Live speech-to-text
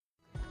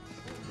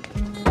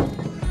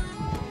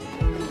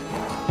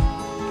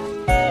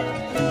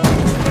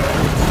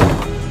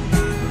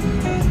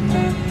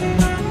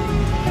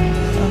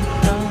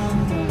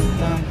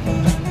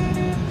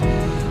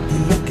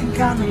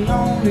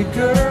lonely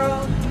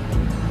girl?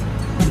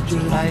 Would you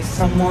like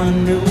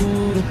someone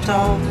new to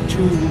talk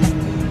to?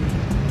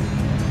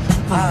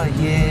 Oh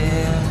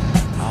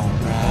yeah,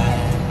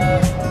 alright.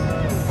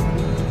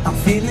 I'm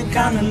feeling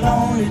kinda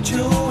lonely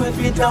too,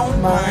 if you don't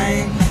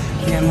mind.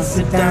 Can I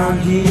sit down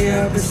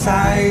here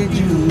beside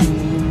you?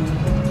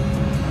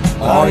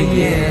 Oh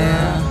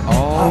yeah.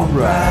 All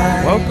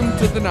right. Welcome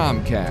to the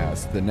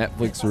Nomcast, the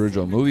Netflix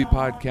original movie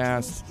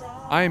podcast.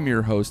 I am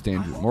your host,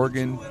 Andrew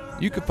Morgan.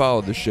 You can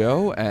follow the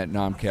show at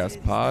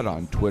NomcastPod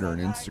on Twitter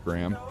and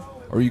Instagram,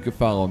 or you can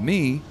follow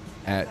me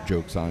at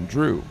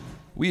JokesOnDrew.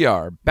 We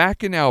are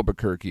back in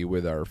Albuquerque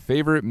with our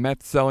favorite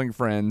Mets-selling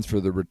friends for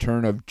the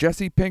return of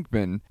Jesse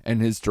Pinkman and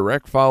his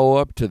direct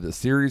follow-up to the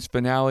series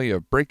finale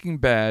of Breaking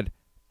Bad,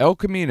 El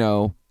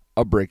Camino,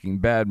 a Breaking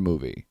Bad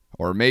movie.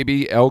 Or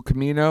maybe El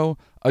Camino,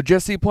 a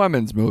Jesse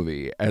Plemons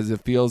movie, as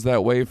it feels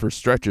that way for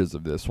stretches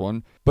of this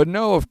one. But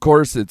no, of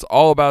course, it's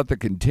all about the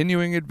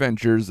continuing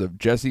adventures of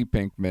Jesse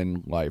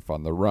Pinkman, Life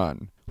on the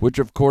Run, which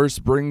of course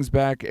brings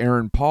back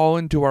Aaron Paul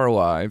into our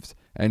lives,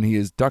 and he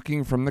is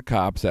ducking from the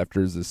cops after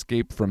his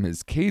escape from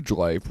his cage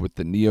life with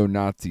the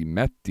neo-Nazi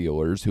meth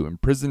dealers who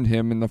imprisoned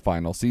him in the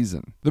final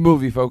season. The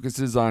movie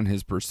focuses on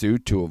his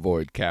pursuit to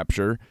avoid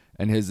capture,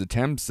 and his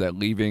attempts at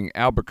leaving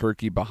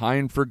Albuquerque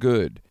behind for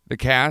good. The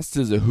cast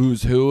is a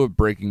who's who of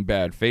Breaking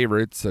Bad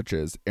favorites such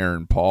as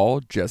Aaron Paul,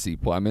 Jesse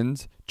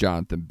Plemons,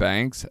 Jonathan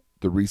Banks,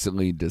 the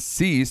recently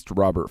deceased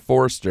Robert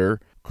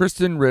Forster,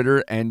 Kristen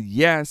Ritter, and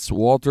yes,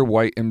 Walter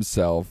White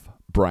himself,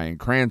 Bryan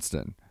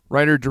Cranston.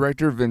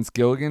 Writer-director Vince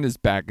Gilligan is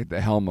back at the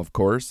helm, of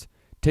course,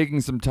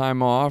 taking some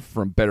time off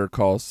from Better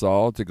Call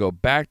Saul to go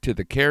back to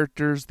the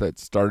characters that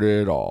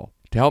started it all.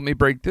 To help me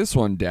break this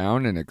one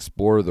down and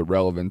explore the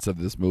relevance of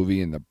this movie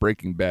in the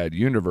Breaking Bad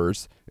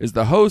universe is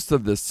the host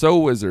of the So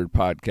Wizard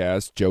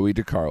podcast, Joey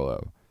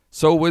DiCarlo.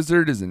 So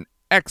Wizard is an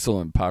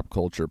excellent pop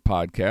culture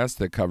podcast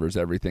that covers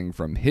everything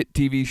from hit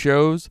TV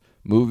shows,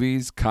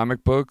 movies,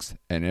 comic books,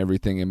 and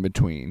everything in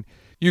between.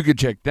 You can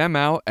check them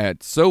out at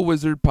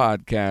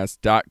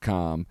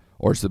SoWizardPodcast.com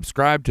or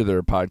subscribe to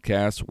their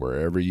podcasts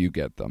wherever you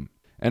get them.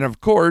 And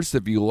of course,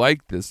 if you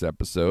like this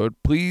episode,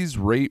 please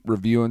rate,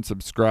 review, and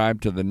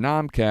subscribe to the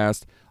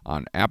Nomcast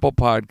on Apple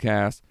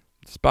Podcasts,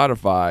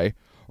 Spotify,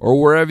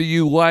 or wherever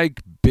you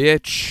like,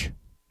 bitch.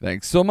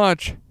 Thanks so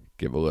much.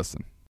 Give a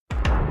listen.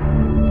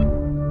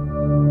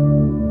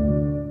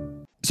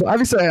 So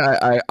obviously,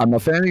 I'm a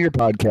fan of your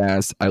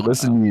podcast. I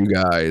listen to you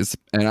guys,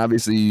 and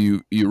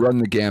obviously you run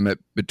the gamut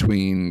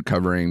between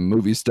covering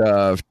movie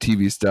stuff,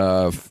 TV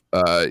stuff,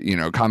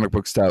 comic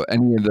book stuff,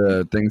 any of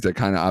the things that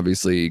kind of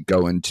obviously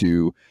go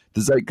into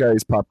the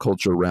zeitgeist pop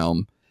culture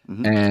realm.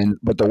 Mm-hmm.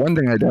 But the one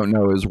thing I don't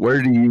know is,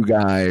 where do you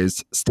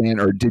guys stand,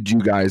 or did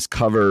you guys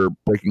cover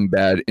Breaking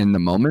Bad in the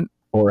moment,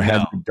 or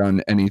have you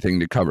done anything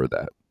to cover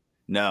that?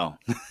 No.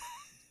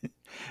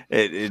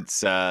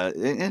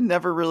 It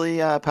never really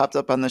popped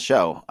up on the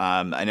show.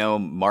 I know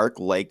Mark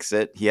likes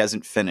it. He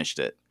hasn't finished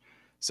it.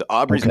 So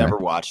Aubrey's never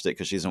watched it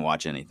because she doesn't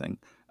watch anything.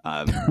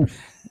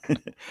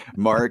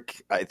 Mark,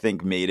 I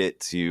think, made it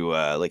to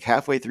like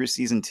halfway through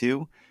season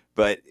 2.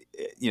 But,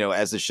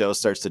 as the show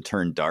starts to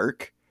turn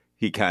dark,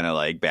 he kind of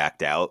like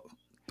backed out.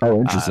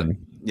 Oh, interesting.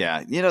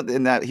 Yeah.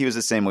 And that he was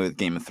the same way with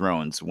Game of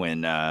Thrones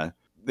when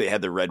they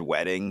had the Red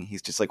Wedding.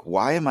 He's just like,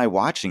 why am I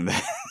watching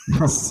this?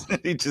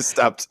 He just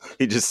stopped.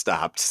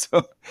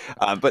 So,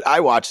 but I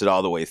watched it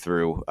all the way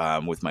through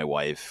with my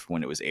wife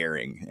when it was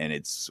airing, and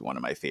it's one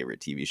of my favorite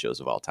TV shows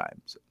of all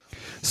time.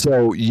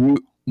 So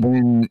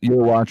when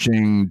you're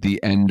watching the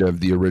end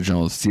of the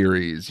original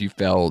series, you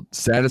felt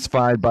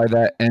satisfied by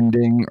that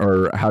ending,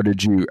 or how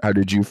did you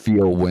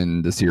feel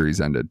when the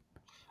series ended?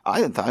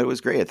 I thought it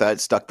was great. I thought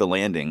it stuck the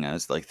landing. I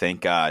was like,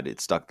 thank God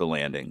it stuck the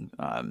landing.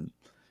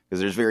 Because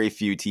there's very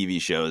few TV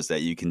shows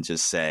that you can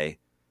just say,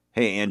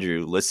 hey,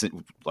 Andrew,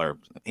 listen, or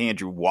hey,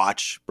 Andrew,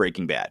 watch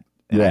Breaking Bad.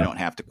 And I don't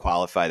have to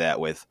qualify that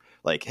with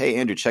like, hey,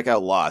 Andrew, check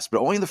out Lost. But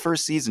only the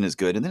first season is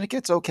good. And then it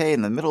gets okay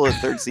in the middle of the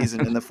third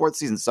season. And the fourth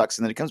season sucks.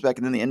 And then it comes back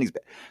and then the ending's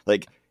bad.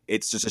 Like,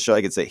 it's just a show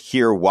I could say,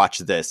 here, watch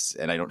this.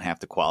 And I don't have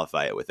to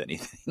qualify it with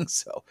anything.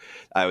 So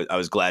I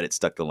was glad it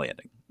stuck the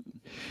landing.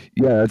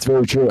 Yeah, that's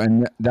very true.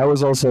 And that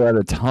was also at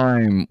a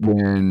time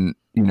when,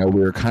 we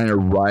were kind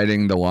of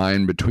riding the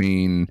line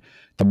between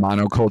the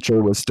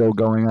monoculture was still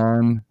going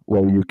on,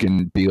 where you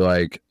can be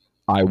like,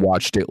 I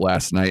watched it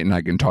last night and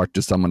I can talk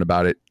to someone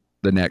about it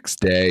the next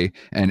day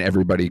and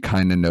everybody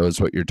kind of knows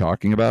what you're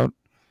talking about.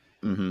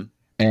 Mm-hmm.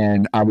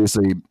 And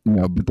obviously,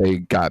 but they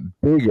got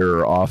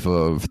bigger off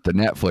of the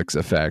Netflix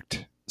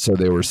effect. So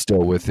they were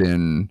still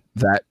within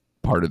that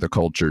part of the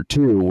culture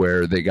too,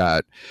 where they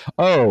got,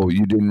 oh,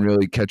 you didn't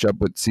really catch up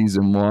with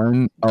season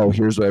 1. Oh,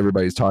 here's what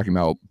everybody's talking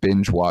about.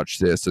 Binge watch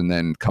this and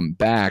then come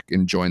back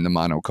and join the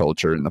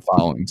monoculture in the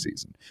following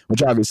season,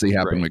 which obviously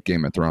happened with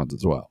Game of Thrones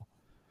as well.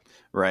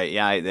 Right.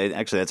 Yeah.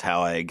 Actually, that's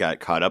how I got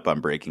caught up on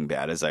Breaking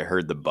Bad. As I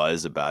heard the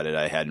buzz about it,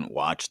 I hadn't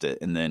watched it.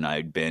 And then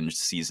I binged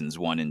seasons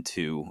 1 and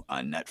 2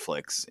 on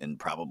Netflix in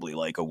probably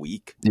like a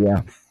week.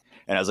 Yeah.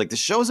 And I was like, the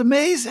show's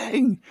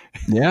amazing.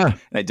 Yeah. And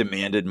I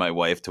demanded my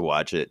wife to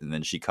watch it, and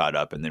then she caught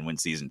up. And then when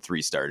season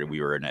 3 started,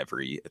 we were I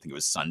think it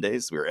was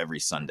Sundays. We were every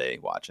Sunday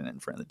watching it in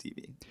front of the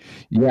TV.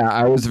 Yeah,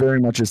 I was very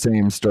much the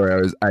same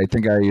story. I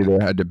think I either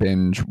had to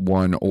binge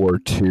 1 or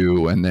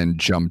 2 and then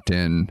jumped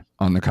in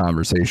on the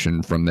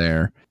conversation from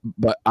there.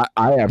 But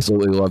I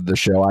absolutely loved the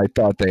show. I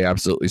thought they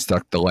absolutely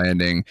stuck the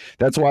landing.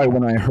 That's why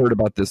when I heard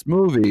about this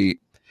movie,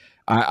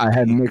 I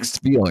had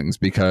mixed feelings,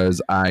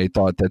 because I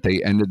thought that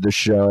they ended the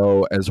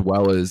show as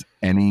well as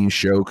any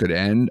show could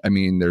end. I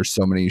mean, there's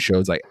so many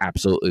shows I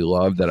absolutely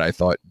love that I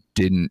thought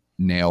didn't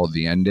nail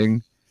the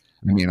ending.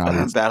 I mean,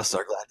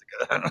 Battlestar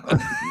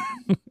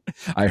Galactica.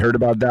 I heard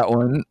about that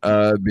one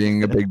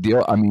being a big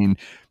deal. I mean,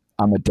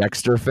 I'm a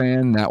Dexter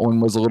fan. That one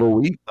was a little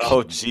weak.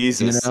 Oh,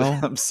 Jesus. You know?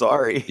 I'm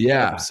sorry.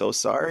 Yeah. I'm so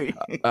sorry.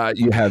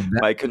 You have that.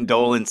 My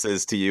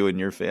condolences to you and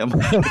your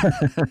family.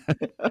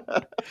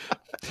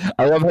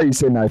 I love how you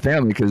say my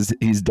family, because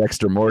he's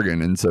Dexter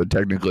Morgan, and so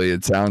technically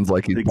it sounds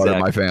like he's part of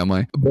my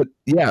family. But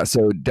yeah,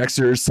 so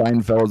Dexter,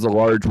 Seinfeld is a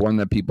large one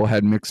that people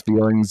had mixed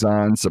feelings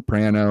on.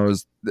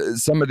 Sopranos,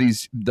 some of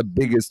these, the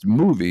biggest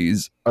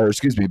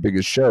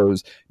biggest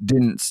shows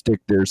didn't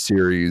stick their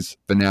series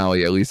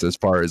finale, at least as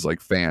far as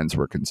like fans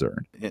were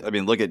concerned. I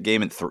mean, look at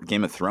Game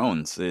of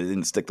Thrones. It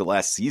didn't stick the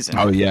last season.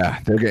 Oh yeah,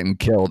 they're getting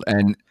killed,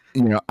 and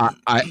you know,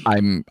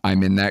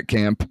 I'm in that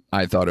camp.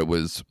 I thought it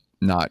was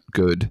not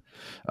good.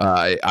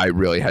 I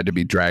really had to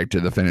be dragged to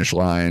the finish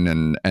line,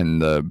 and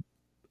the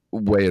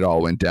way it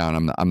all went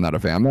down, I'm not a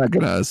fan. I'm not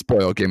gonna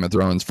spoil Game of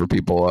Thrones for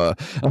people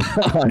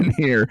on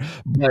here,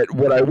 but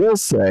what I will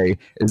say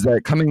is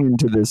that coming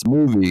into this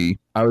movie,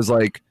 I was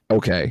like,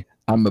 okay,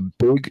 I'm a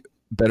big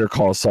Better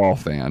Call Saul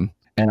fan,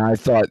 and I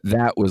thought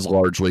that was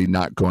largely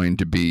not going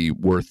to be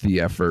worth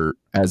the effort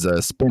as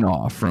a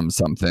spin-off from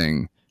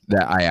something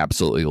that I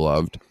absolutely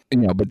loved. You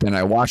know, but then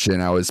I watched it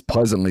and I was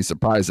pleasantly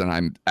surprised, and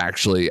I'm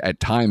actually at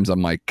times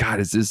I'm like, God,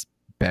 is this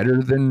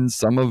better than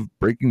some of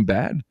Breaking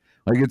Bad?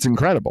 Like, it's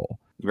incredible.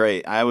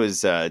 Right. I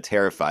was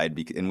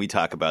terrified, and we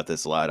talk about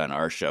this a lot on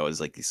our show, is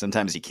like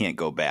sometimes you can't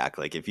go back.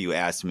 Like if you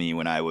asked me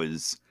when I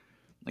was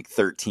like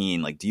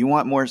 13, like, do you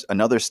want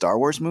another Star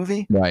Wars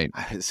movie? Right.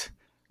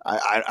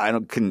 I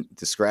couldn't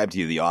describe to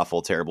you the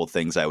awful, terrible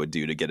things I would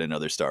do to get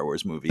another Star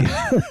Wars movie.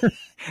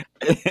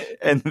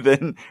 And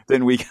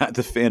then we got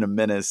the Phantom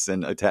Menace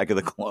and Attack of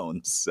the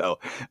Clones. So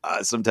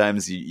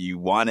sometimes you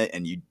want it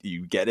and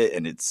you get it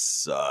and it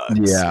sucks.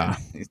 Yeah.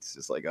 It's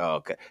just like, oh,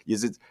 okay.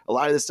 A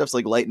lot of this stuff's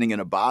like lightning in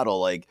a bottle.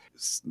 Like,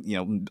 you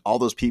know, all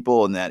those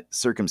people in that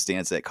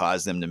circumstance that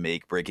caused them to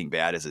make Breaking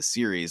Bad as a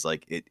series,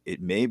 like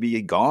it may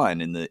be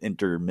gone in the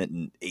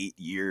intermittent 8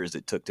 years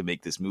it took to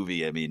make this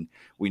movie. I mean,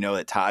 we know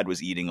that Todd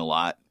was eating a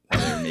lot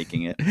while they were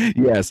making it.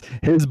 Yes,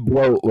 his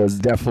bloat was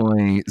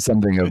definitely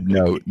something of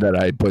note that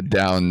I put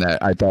down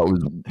that I thought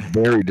was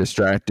very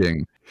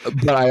distracting.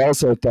 But I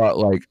also thought,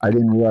 like, I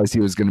didn't realize he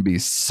was going to be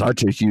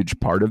such a huge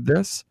part of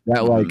this,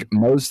 that like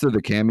most of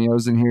the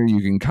cameos in here you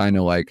can kind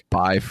of like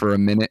buy for a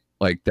minute,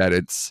 like that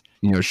it's,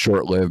 you know,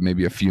 short-lived,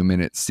 maybe a few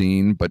minute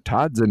scene, but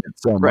Todd's in it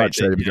so much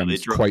that it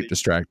becomes quite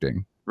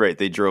distracting. Right,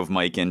 they drove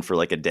Mike in for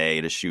like a day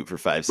to shoot for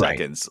 5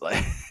 seconds.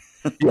 Like,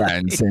 yeah,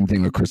 and same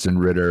thing with Kristen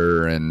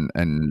Ritter and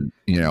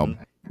you know,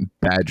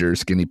 Badger,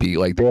 Skinny Pete.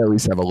 Like, they at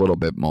least have a little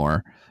bit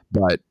more.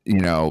 But, you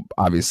know,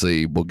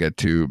 obviously we'll get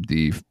to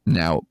the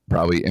now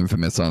probably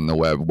infamous on the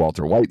web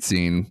Walter White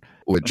scene,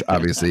 which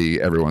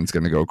obviously everyone's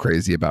going to go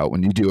crazy about.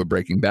 When you do a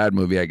Breaking Bad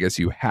movie, I guess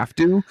you have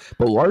to.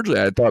 But largely,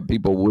 I thought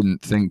people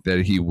wouldn't think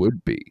that he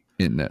would be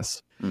in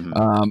this.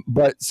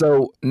 But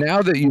so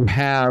now that you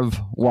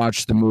have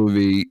watched the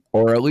movie,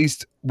 or at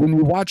least when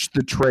you watched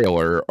the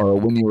trailer or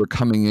when you were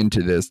coming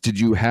into this, did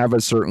you have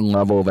a certain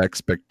level of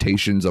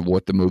expectations of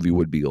what the movie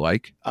would be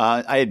like?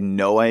 I had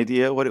no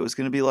idea what it was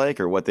going to be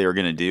like or what they were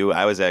going to do.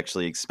 I was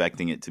actually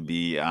expecting it to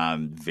be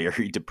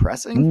very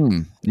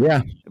depressing.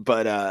 Yeah.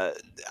 But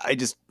I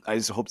just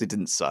hoped it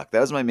didn't suck.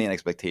 That was my main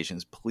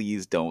expectations.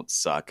 Please don't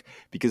suck,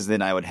 because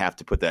then I would have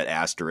to put that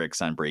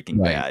asterisk on Breaking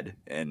Bad,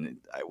 and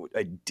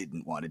I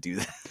didn't want to do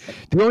that.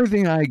 The only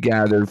thing I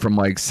gathered from,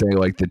 like, say,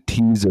 like the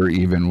teaser,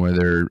 even where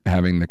they're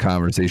having the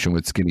conversation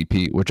with Skinny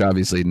Pete, which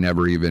obviously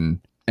never even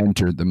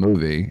entered the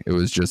movie, it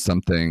was just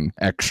something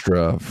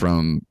extra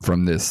from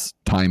this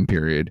time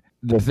period.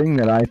 The thing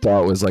that I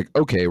thought was like,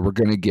 okay, we're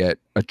going to get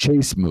a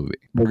chase movie.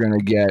 We're going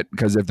to get,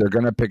 because if they're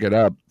going to pick it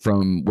up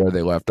from where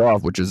they left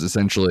off, which is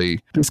essentially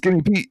the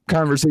Skinny Pete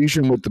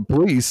conversation with the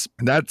police,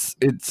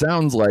 it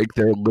sounds like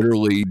they're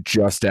literally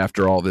just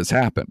after all this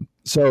happened.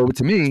 So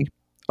to me,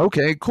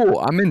 okay, cool.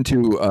 I'm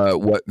into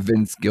what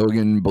Vince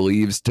Gilligan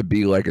believes to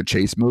be like a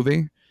chase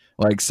movie.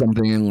 Like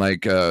something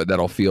like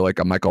that'll feel like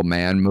a Michael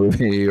Mann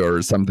movie,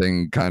 or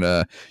something kind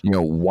of, you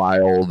know,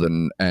 wild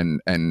and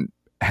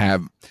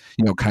have,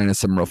 you know, kind of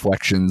some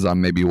reflections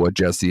on maybe what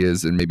Jesse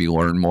is and maybe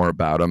learn more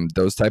about him.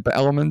 Those type of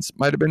elements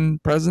might have been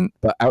present.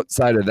 But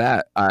outside of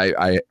that,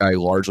 I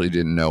largely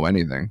didn't know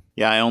anything.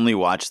 Yeah, I only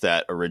watched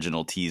that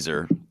original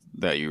teaser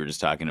that you were just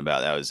talking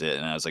about. That was it.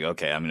 And I was like,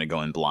 okay, I'm going to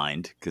go in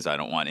blind because I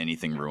don't want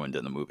anything ruined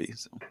in the movie.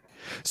 So.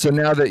 So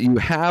now that you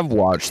have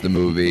watched the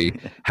movie,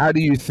 how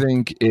do you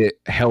think it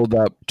held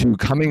up to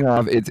coming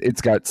off?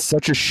 It's got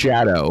such a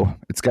shadow.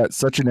 It's got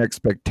such an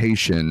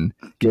expectation,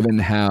 given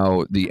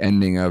how the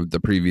ending of the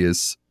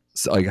previous,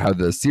 like how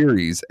the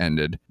series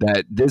ended,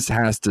 that this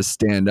has to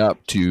stand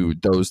up to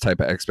those type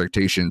of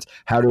expectations.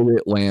 How did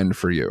it land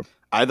for you?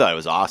 I thought it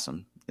was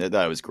awesome. I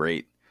thought it was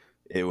great.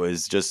 It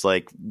was just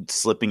like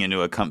slipping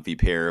into a comfy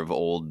pair of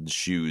old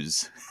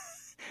shoes.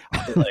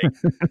 Like,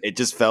 it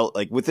just felt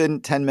like within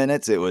 10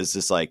 minutes, it was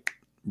just like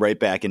right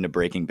back into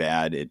Breaking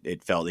Bad.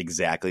 It felt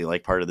exactly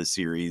like part of the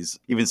series.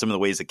 Even some of the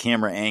ways the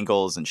camera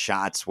angles and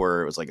shots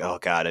were, it was like, oh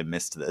God, I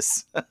missed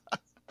this.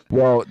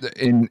 Well,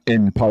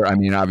 in part, I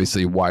mean,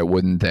 obviously, why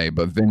wouldn't they?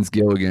 But Vince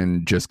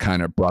Gilligan just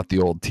kind of brought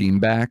the old team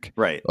back.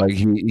 Right. Like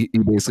he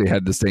basically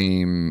had the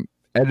same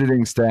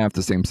editing staff,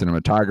 the same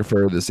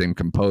cinematographer, the same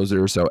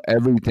composer. So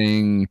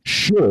everything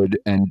should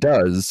and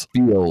does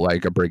feel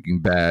like a Breaking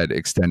Bad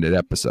extended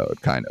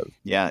episode, kind of.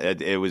 Yeah,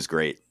 it was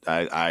great.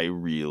 I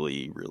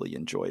really, really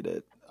enjoyed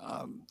it.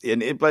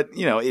 But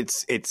you know,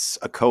 it's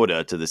a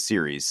coda to the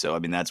series, so I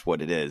mean that's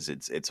what it is.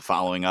 It's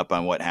following up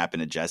on what happened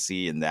to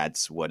Jesse, and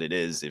that's what it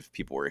is. If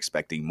people were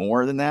expecting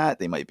more than that,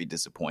 they might be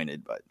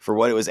disappointed. But for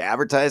what it was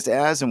advertised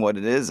as and what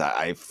it is,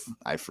 I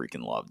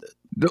freaking loved it.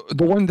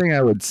 The one thing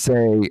I would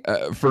say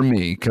for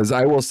me, because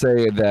I will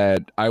say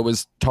that I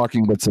was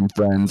talking with some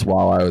friends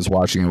while I was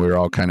watching, and we were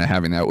all kind of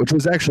having that, which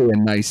was actually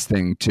a nice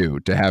thing too,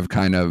 to have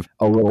kind of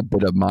a little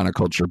bit of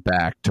monoculture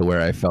back to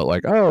where I felt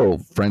like, oh,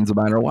 friends of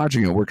mine are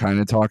watching it. We're kind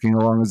of talking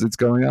along as it's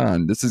going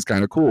on. This is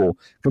kind of cool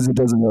because it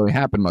doesn't really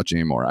happen much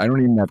anymore. I don't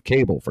even have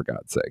cable, for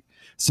God's sake.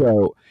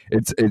 So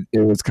it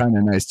was kind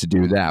of nice to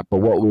do that.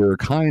 But what we were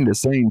kind of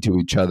saying to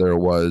each other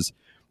was,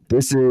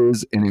 this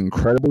is an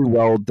incredibly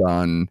well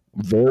done,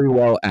 very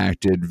well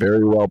acted,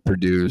 very well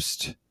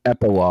produced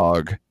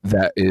epilogue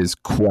that is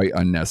quite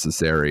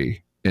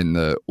unnecessary in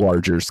the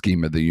larger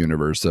scheme of the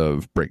universe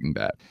of Breaking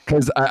Bad.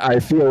 Because I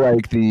feel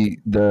like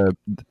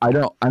I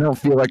don't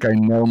feel like I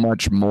know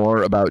much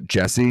more about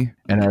Jesse,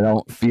 and I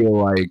don't feel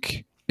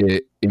like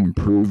it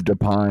improved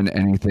upon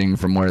anything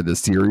from where the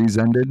series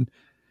ended.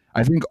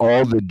 I think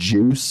all the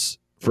juice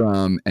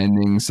from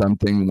ending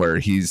something where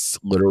he's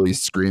literally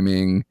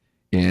screaming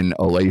in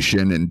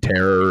elation and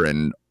terror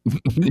and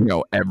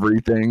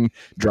everything,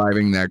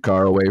 driving that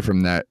car away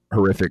from that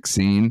horrific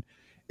scene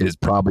is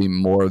probably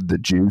more of the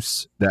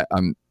juice that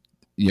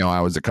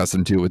I was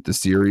accustomed to with the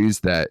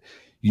series that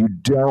you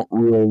don't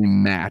really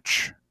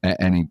match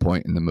at any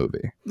point in the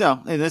movie.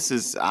 No, and this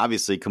is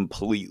obviously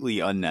completely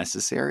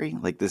unnecessary.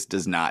 Like, this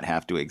does not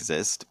have to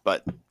exist,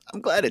 but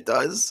I'm glad it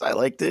does. I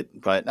liked it,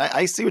 but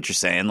I see what you're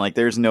saying. Like,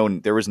 there's no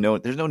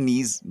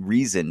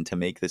reason to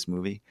make this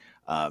movie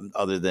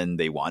other than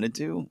they wanted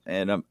to,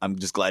 and I'm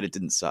just glad it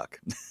didn't suck.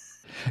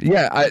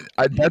 Yeah,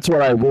 I that's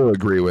what I will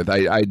agree with.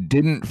 I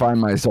didn't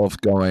find myself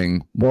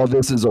going, well,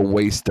 this is a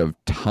waste of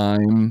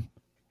time.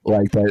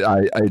 Like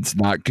that, it's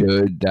not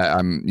good that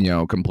I'm,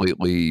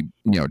 completely,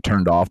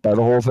 turned off by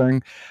the whole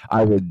thing.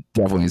 I would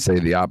definitely say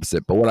the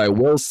opposite. But what I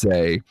will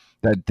say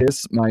that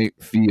this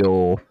might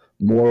feel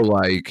more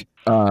like,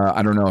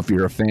 I don't know if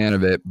you're a fan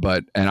of it,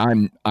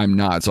 and I'm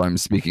not, so I'm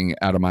speaking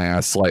out of my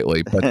ass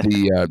slightly. But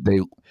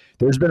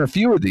there's been a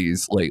few of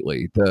these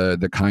lately.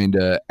 The kind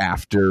of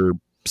after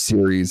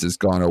series has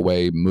gone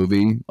away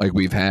movie, like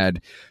we've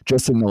had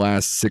just in the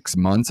last 6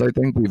 months. I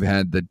think we've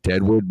had the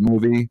Deadwood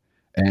movie.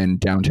 And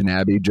Downton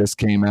Abbey just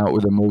came out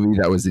with a movie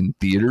that was in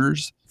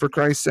theaters, for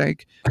Christ's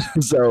sake.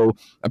 So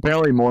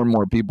apparently more and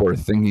more people are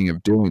thinking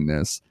of doing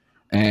this.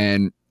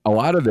 And a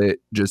lot of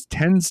it just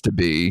tends to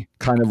be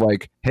kind of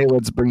like, hey,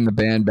 let's bring the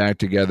band back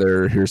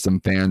together. Here's some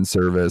fan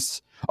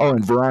service. Oh,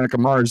 and Veronica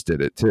Mars did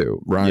it too.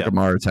 Veronica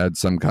Mars had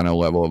some kind of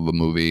level of a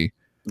movie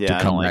to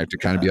come back to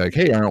kind of be like,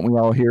 hey, aren't we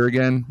all here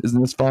again? Isn't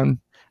this fun?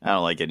 I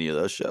don't like any of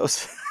those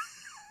shows.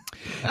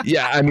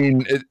 Yeah, I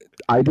mean,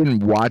 I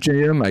didn't watch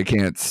any of them. I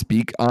can't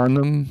speak on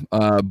them,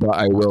 but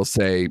I will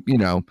say,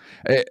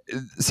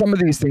 some of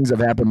these things have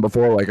happened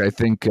before. Like I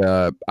think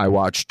I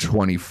watched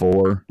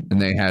 24,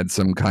 and they had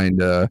some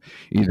kind of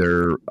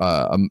either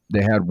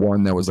they had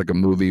one that was like a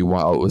movie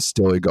while it was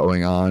still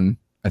going on.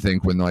 I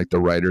think when like the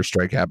writer's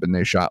strike happened,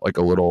 they shot like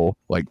a little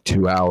like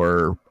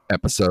 2-hour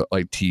episode,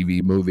 like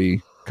TV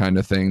movie kind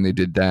of thing. They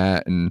did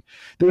that, and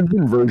there's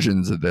been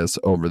versions of this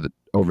over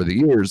the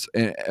years,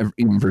 and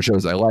even for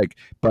shows I like.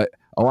 But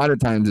a lot of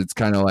times it's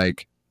kind of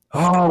like,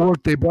 oh,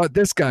 look, they brought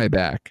this guy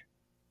back.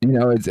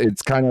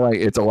 It's kind of like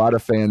it's a lot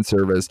of fan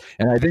service.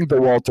 And I think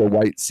the Walter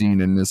White scene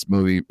in this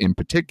movie in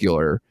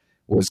particular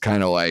was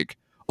kind of like,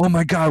 oh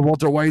my God,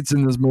 Walter White's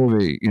in this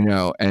movie,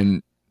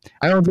 and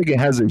I don't think it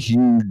has a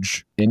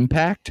huge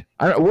impact.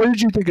 What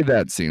did you think of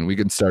that scene? We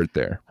can start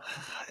there.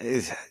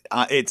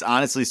 It's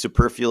honestly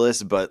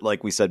superfluous, but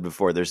like we said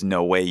before, there's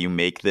no way you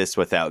make this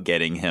without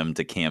getting him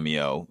to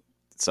cameo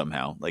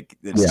somehow. Like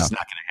it's just not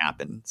going to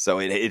happen. So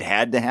it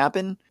had to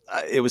happen.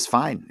 It was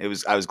fine.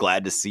 I was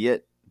glad to see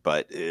it,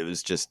 but it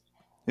was just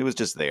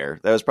there.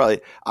 That was probably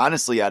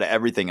honestly out of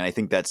everything. And I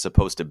think that's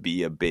supposed to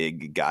be a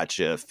big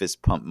gotcha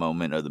fist pump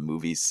moment of the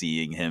movie,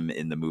 seeing him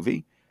in the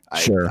movie.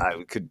 Sure.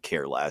 I could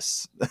care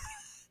less.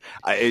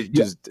 I'd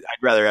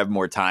rather have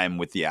more time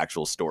with the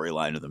actual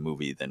storyline of the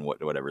movie than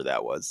whatever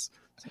that was.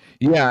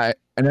 Yeah,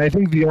 and I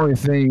think the only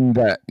thing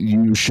that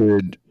you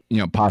should,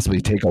 possibly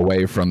take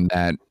away from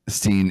that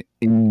scene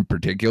in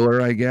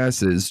particular, I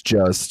guess, is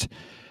just,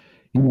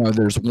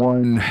 there's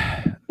one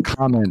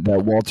comment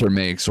that Walter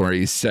makes where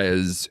he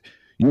says,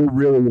 "You're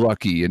really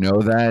lucky,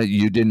 that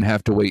you didn't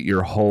have to wait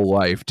your whole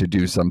life to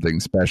do something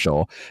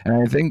special."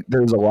 And I think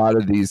there's a lot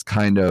of these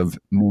kind of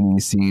mini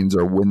scenes,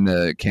 or when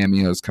the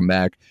cameos come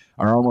back,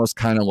 are almost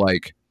kind of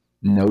like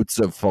notes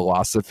of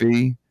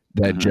philosophy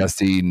that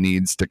Jesse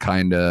needs to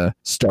kind of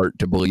start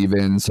to believe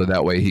in, so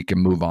that way he can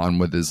move on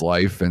with his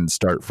life and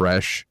start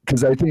fresh.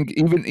 Because I think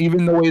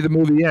even the way the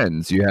movie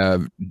ends, you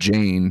have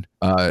Jane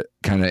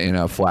kind of in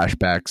a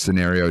flashback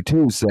scenario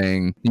too,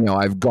 saying,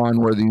 "I've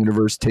gone where the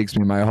universe takes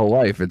me my whole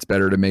life. It's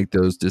better to make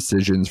those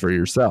decisions for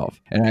yourself."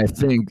 And I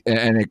think,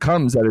 and it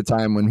comes at a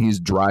time when he's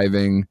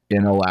driving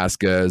in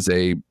Alaska as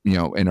a,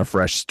 in a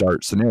fresh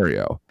start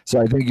scenario. So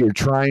I think you're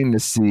trying to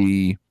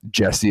see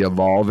Jesse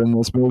evolve in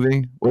this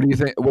movie. What do you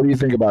think? What do you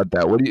think about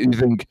that? What do you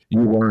think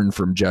you learned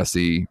from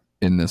Jesse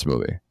in this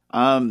movie?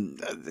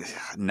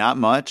 Not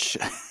much.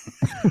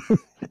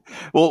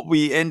 Well,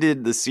 we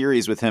ended the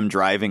series with him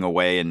driving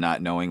away and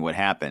not knowing what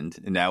happened.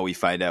 And now we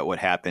find out what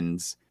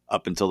happens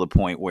up until the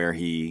point where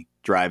he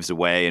drives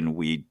away and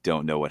we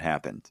don't know what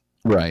happened.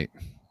 Right.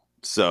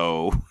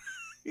 So,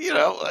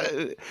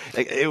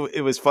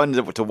 it was fun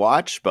to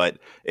watch, but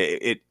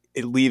it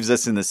leaves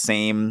us in the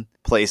same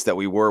place that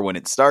we were when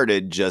it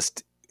started,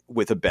 just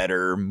with a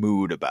better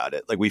mood about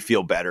it. Like, we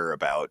feel better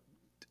about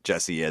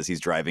Jesse as he's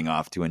driving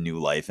off to a new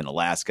life in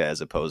Alaska, as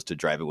opposed to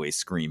drive away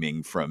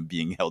screaming from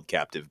being held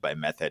captive by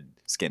meth head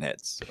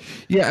skinheads. So.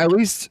 Yeah, at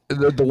least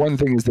the one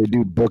thing is they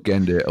do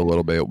bookend it a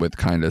little bit with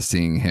kind of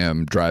seeing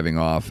him driving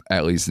off,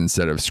 at least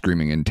instead of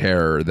screaming in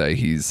terror, that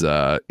he's,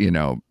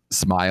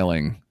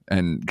 smiling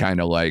and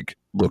kind of like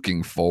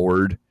looking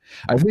forward.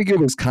 I think it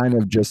was kind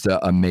of just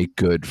a make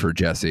good for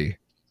Jesse.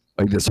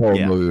 Like, this whole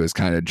movie was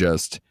kind of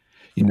just,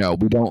 we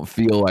don't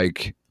feel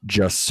like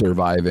just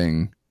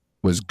surviving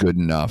was good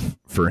enough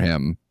for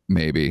him,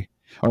 maybe.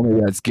 Or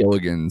maybe that's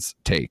Gilligan's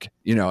take,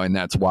 and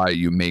that's why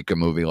you make a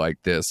movie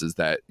like this, is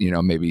that,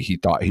 maybe he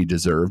thought he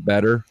deserved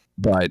better.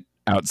 But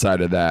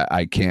outside of that,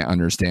 I can't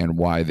understand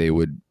why they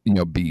would,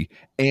 be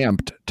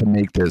amped to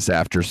make this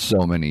after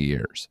so many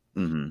years.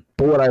 Mm-hmm.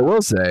 But what I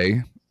will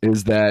say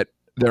is that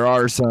there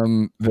are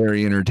some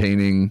very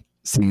entertaining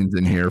scenes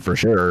in here for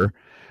sure.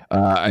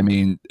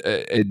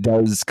 It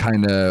does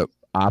kind of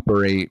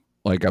operate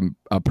like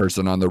a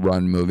person on the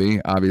run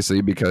movie,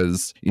 obviously,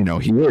 because, he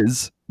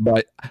is.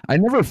 But I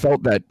never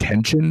felt that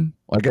tension.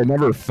 Like, I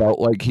never felt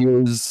like he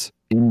was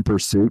in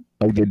pursuit.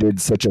 Like, they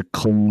did such a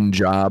clean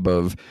job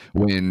of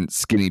when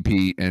Skinny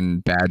Pete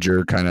and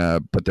Badger kind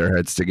of put their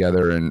heads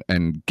together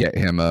and get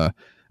him a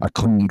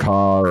clean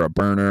car, a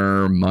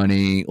burner,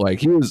 money. Like,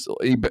 he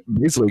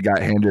basically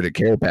got handed a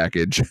care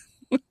package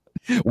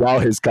while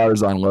his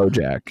car's on low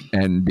jack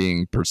and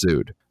being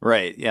pursued.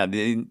 Right. Yeah.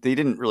 They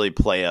didn't really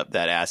play up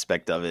that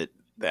aspect of it,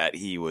 that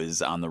he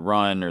was on the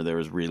run, or there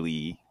was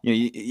really,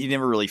 you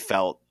never really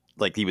felt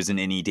like he was in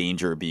any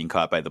danger of being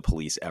caught by the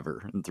police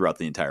ever throughout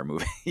the entire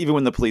movie. Even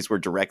when the police were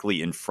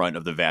directly in front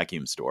of the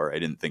vacuum store, I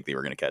didn't think they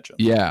were going to catch him.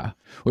 Yeah.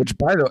 Which,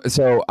 by the way,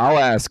 so I'll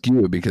ask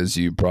you, because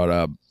you brought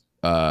up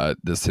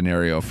the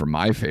scenario for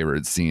my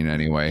favorite scene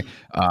anyway.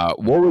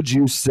 What would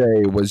you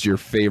say was your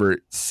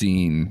favorite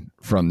scene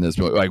from this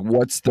movie? Like,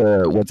 what's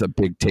a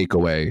big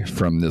takeaway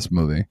from this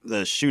movie?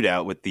 The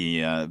shootout with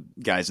the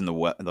guys in the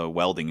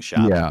welding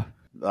shop. Yeah.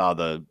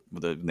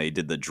 They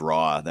did the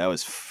draw. That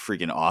was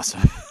freaking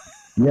awesome.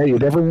 Yeah, you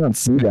definitely don't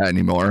see that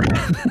anymore.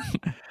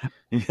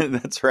 Yeah,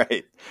 that's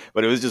right.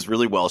 But it was just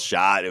really well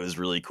shot. It was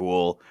really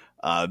cool.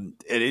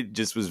 It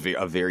just was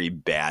a very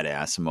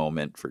badass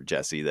moment for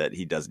Jesse that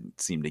he doesn't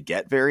seem to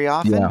get very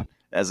often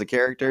as a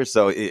character.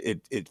 So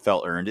it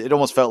felt earned. It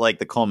almost felt like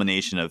the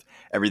culmination of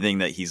everything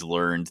that he's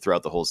learned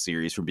throughout the whole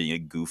series, from being a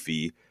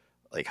goofy,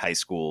 like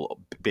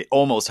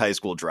almost high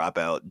school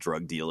dropout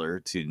drug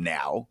dealer, to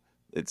now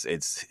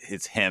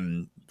it's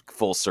him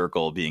full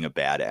circle being a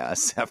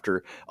badass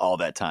after all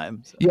that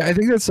time. So. Yeah, I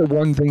think that's the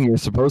one thing you're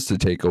supposed to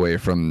take away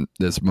from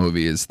this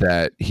movie, is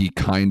that he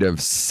kind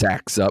of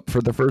sacks up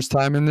for the first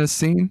time in this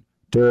scene,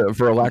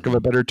 for a lack of a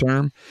better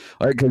term.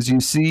 Like, because you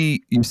see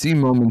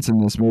moments in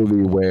this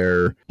movie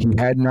where he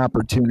had an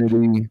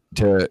opportunity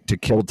to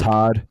kill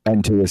Todd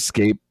and to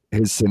escape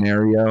his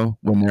scenario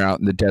when they're out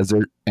in the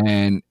desert,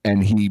 and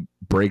he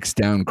breaks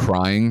down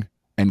crying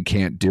and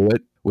can't do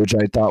it, which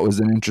I thought was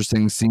an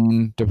interesting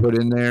scene to put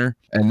in there.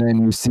 And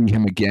then you see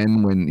him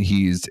again when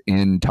he's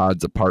in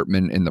Todd's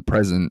apartment in the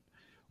present,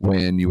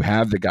 when you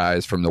have the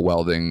guys from the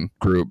welding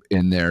group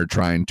in there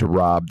trying to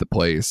rob the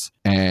place,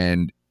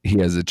 and he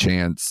has a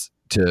chance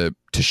to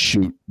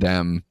shoot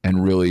them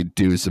and really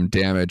do some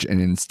damage. And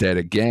instead,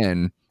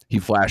 again, he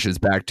flashes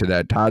back to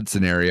that Todd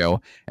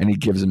scenario and he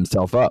gives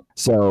himself up.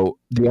 So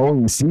the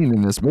only scene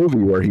in this movie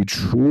where he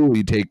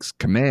truly takes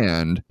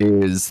command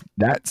is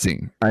that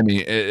scene. I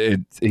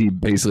mean, he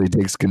basically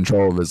takes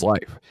control of his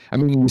life. I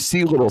mean, you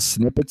see little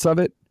snippets of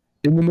it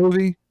in the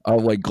movie,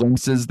 like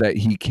glimpses that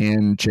he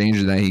can change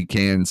and that he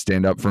can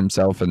stand up for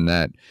himself and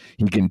that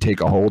he can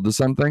take a hold of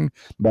something.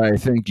 But I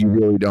think you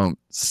really don't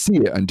see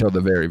it until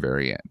the very,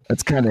 very end.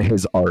 That's kind of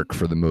his arc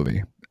for the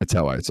movie. That's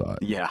how I saw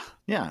it. Yeah.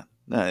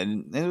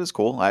 It was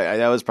cool.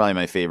 That was probably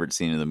my favorite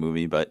scene of the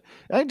movie, but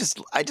I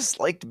just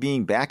liked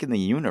being back in the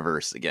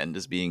universe again,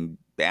 just being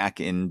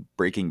back in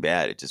Breaking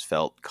Bad. It just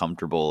felt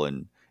comfortable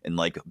and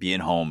like being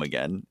home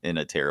again in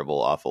a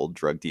terrible, awful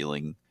drug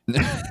dealing,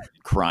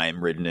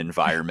 crime ridden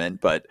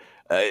environment. But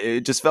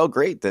it just felt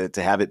great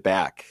to have it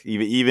back,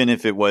 even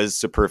if it was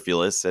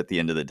superfluous at the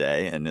end of the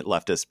day, and it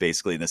left us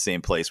basically in the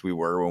same place we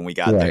were when we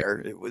got there.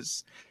 It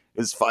was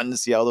fun to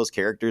see all those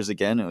characters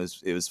again.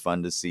 It was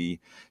fun to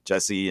see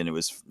Jesse, and it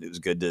was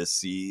good to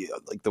see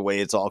like the way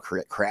it's all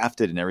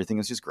crafted and everything. It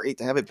was just great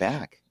to have it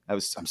back.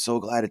 I'm so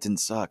glad it didn't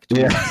suck.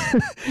 Yeah,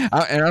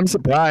 and I'm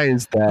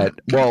surprised that.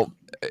 Well,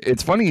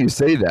 it's funny you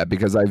say that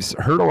because I've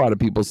heard a lot of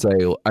people say,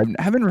 I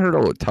haven't heard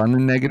a ton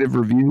of negative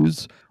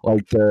reviews.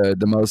 Like the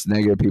most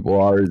negative people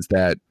are is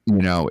that,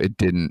 it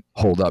didn't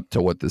hold up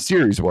to what the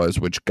series was,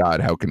 which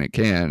God, how can it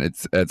can?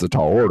 It's a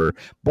tall order.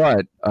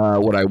 But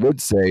what I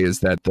would say is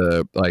that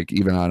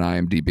even on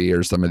IMDb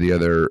or some of the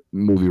other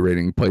movie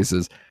rating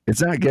places,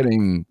 it's not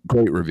getting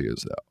great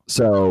reviews though.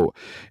 So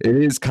it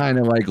is kind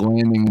of like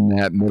landing in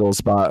that middle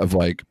spot of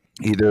like,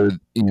 either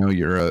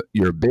you're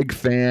a big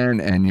fan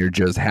and you're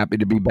just happy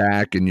to be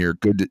back and you're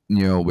good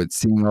with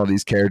seeing all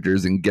these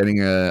characters and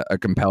getting a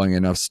compelling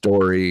enough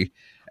story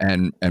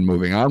and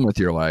moving on with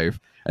your life,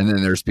 and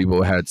then there's people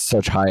who had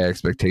such high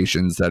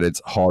expectations that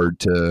it's hard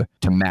to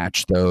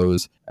match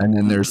those, and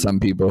then there's some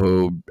people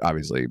who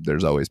obviously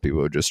there's always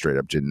people who just straight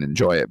up didn't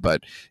enjoy it,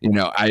 but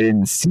I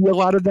didn't see a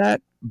lot of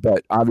that,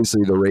 but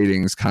obviously the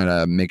ratings kind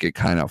of make it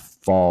kind of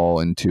fall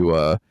into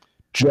a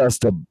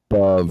just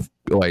above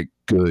like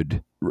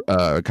good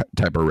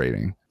type of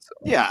rating. So.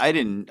 Yeah, I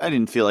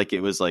didn't feel like it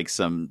was like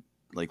some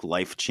like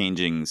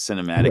life-changing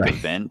cinematic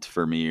event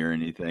for me or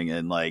anything,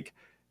 and like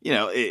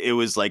it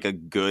was like a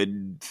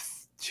good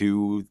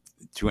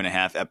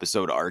 2.5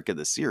 episode arc of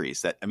the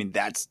series. That's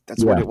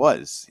what it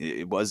was.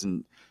 It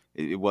wasn't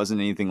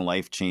anything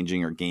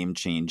life-changing or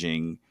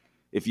game-changing.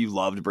 If you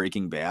loved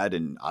Breaking Bad,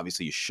 and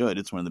obviously you should,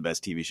 it's one of the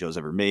best TV shows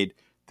ever made,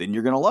 then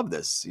you're gonna love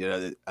this.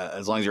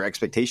 As long as your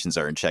expectations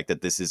are in check,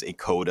 that this is a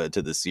coda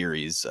to the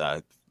series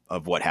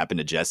of what happened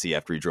to Jesse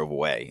after he drove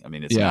away. I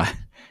mean, it's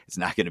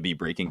not going to be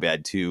Breaking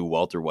Bad 2.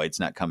 Walter White's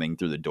not coming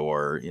through the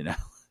door,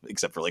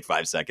 except for like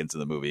 5 seconds of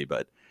the movie.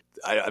 But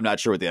I'm not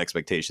sure what the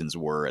expectations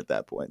were at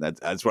that point.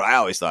 That's what I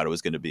always thought it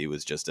was going to be,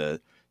 was just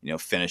a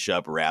finish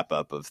up, wrap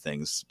up of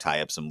things, tie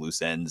up some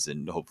loose ends,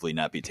 and hopefully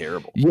not be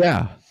terrible.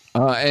 Yeah,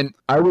 and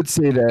I would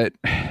say that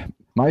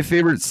my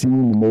favorite scene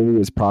in the movie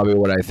is probably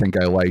what I think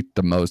I liked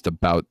the most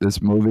about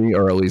this movie,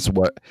 or at least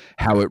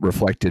how it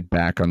reflected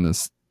back on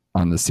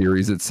the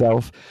series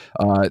itself.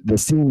 The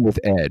scene with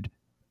Ed,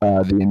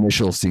 the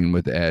initial scene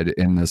with Ed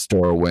in the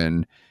store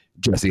when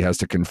Jesse has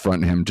to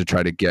confront him to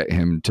try to get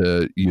him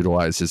to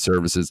utilize his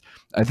services.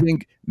 I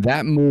think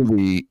that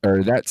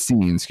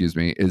scene,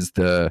 is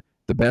the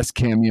best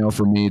cameo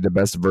for me, the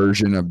best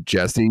version of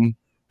Jesse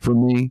for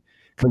me,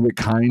 because it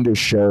kind of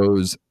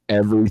shows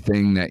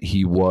everything that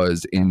he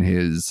was in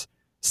his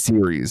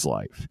series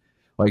life.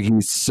 Like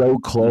he's so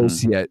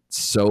close yet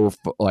so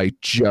like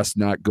just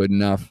not good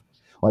enough.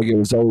 Like it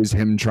was always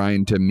him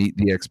trying to meet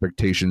the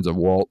expectations of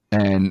Walt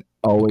and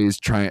always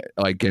trying,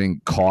 like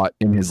getting caught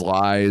in his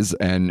lies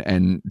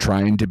and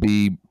trying to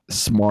be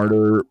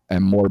smarter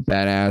and more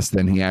badass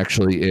than he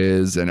actually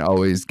is, and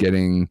always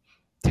getting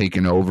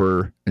taken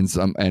over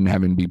and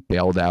having to be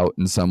bailed out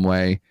in some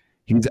way.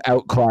 He's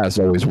outclassed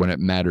always when it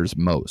matters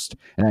most.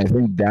 And I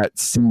think that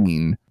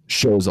scene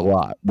shows a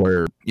lot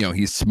where,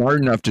 he's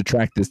smart enough to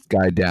track this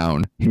guy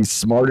down. He's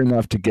smart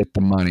enough to get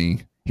the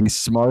money.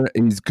 He's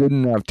good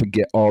enough to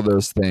get all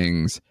those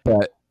things,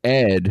 but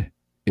Ed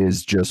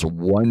is just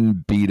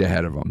one beat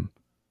ahead of him.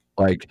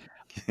 Like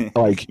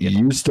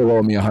you still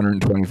owe me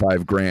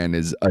 125 grand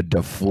is a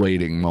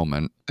deflating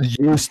moment.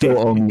 You still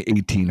owe me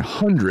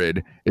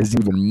 1,800 is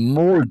even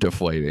more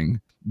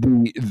deflating.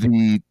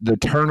 The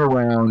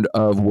turnaround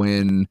of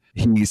when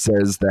he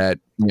says that,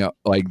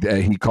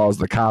 he calls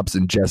the cops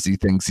and Jesse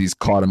thinks he's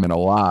caught him in a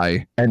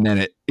lie, and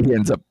then he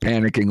ends up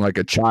panicking like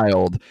a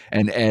child,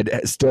 and Ed,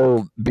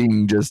 still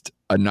being just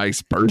a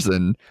nice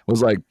person,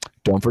 was like,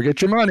 don't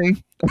forget your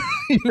money.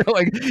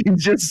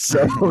 He's just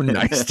so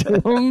nice to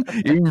him,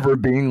 even for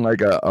being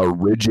like a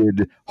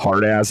rigid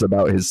hard ass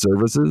about his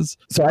services.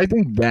 So I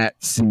think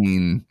that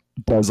scene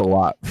does a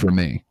lot for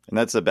me. And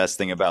that's the best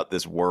thing about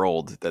this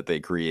world that they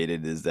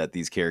created, is that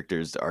these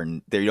characters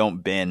they don't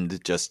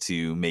bend just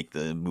to make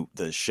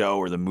the show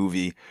or the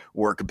movie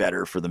work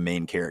better for the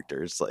main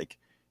characters. Like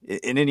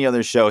in any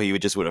other show, he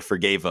would have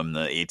forgave him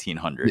the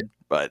 1,800. Yeah.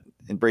 But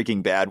in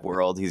Breaking Bad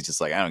world, he's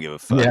just like, I don't give a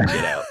fuck. Yeah.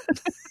 Get out.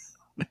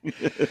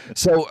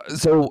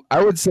 So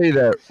I would say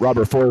that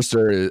Robert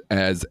Forster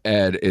as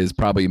Ed is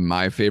probably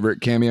my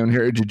favorite cameo in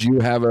here. Did you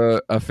have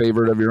a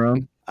favorite of your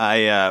own?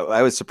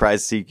 I was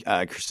surprised to see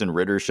Kristen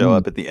Ritter show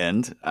up at the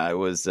end. I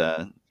was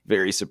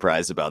very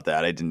surprised about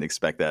that. I didn't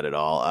expect that at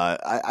all.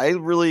 I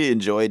really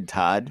enjoyed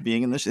Todd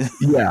being in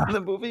Yeah. in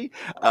the movie.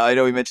 I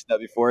know we mentioned that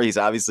before. He's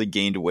obviously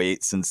gained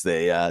weight since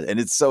they, and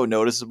it's so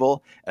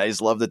noticeable. And I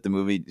just love that the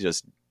movie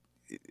just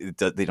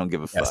they don't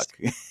give a fuck.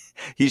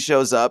 He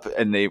shows up,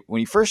 and when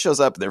he first shows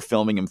up, they're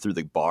filming him through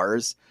the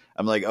bars.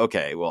 I'm like,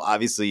 okay, well,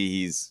 obviously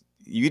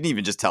you can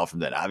even just tell from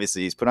that.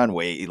 Obviously, he's put on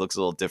weight. He looks a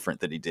little different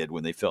than he did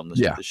when they filmed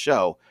the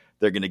show.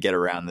 They're going to get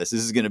around this.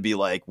 This is going to be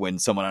like when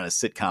someone on a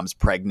sitcom's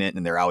pregnant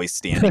and they're always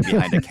standing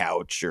behind a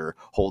couch or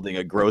holding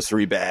a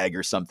grocery bag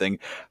or something.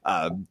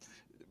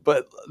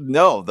 But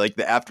no, like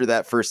after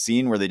that first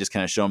scene where they just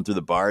kind of show him through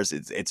the bars,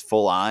 it's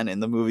full on.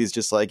 And the movie's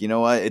just like, you know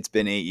what? It's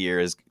been 8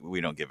 years.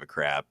 We don't give a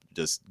crap.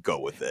 Just go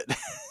with it.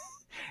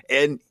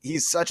 And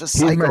he's such a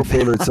psychopath. He's my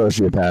favorite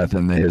sociopath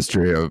in the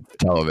history of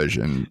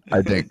television,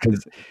 I think.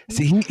 Because,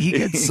 see, he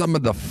gets some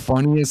of the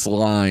funniest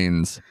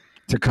lines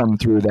to come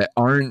through that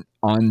aren't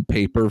on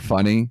paper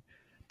funny,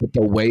 but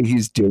the way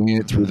he's doing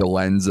it through the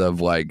lens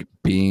of, like,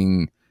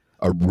 being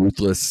a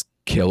ruthless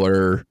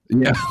killer,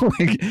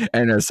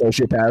 and a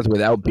sociopath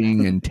without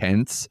being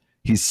intense.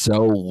 He's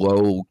so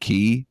low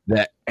key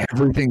that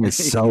everything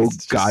is so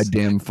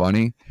goddamn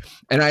funny.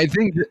 And I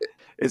think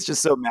it's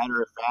just so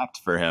matter of fact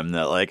for him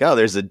that, like, oh,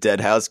 there's a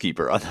dead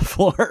housekeeper on the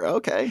floor.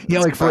 Okay. Yeah,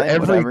 like for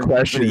every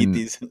question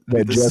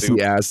that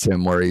Jesse asks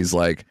him where he's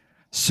like,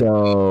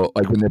 so,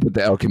 like when they put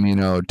the El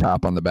Camino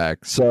top on the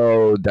back,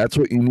 so that's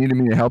what you needed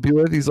me to help you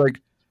with? He's like,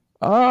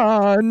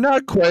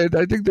 not quite.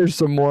 I think there's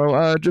some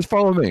more. Just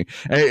follow me.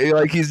 And,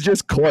 like, he's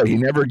just coy. He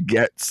never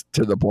gets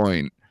to the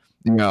point.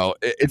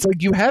 It's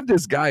like you have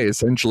this guy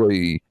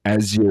essentially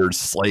as your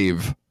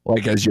slave,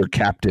 like as your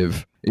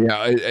captive.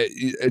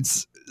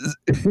 It's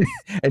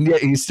and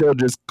yet he's still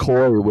just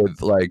coy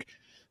with like,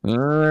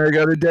 I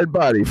got a dead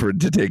body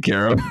to take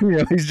care of.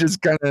 He's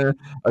just kind of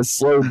a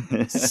slow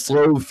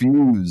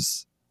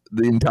fuse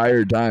the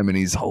entire time, and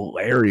he's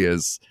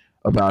hilarious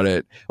about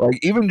it. Like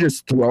even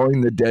just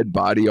throwing the dead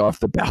body off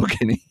the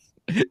balcony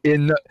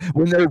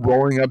when they're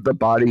rolling up the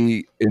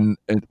body in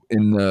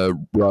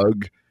the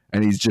rug,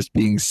 and he's just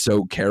being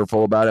so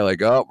careful about it.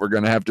 Like, oh, we're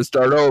gonna have to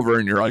start over,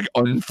 and you're like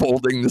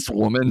unfolding this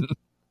woman.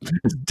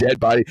 His dead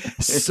body.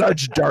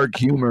 Such dark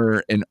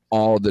humor in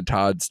all the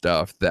Todd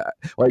stuff that,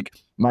 like,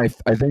 I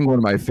think one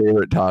of my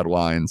favorite Todd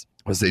lines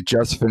was they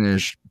just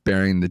finished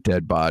burying the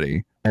dead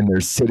body and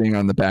they're sitting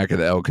on the back of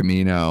the El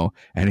Camino,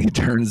 and he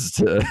turns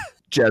to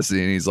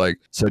Jesse and he's like,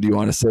 so do you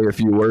want to say a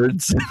few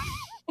words?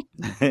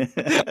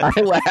 I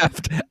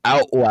laughed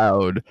out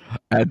loud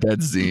at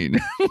that scene.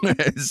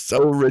 It's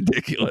so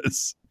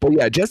ridiculous. But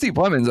yeah, Jesse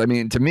Plemons, I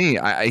mean, to me,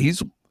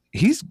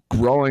 he's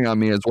growing on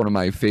me as one of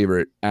my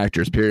favorite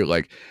actors, period.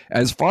 Like,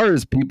 as far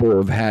as people who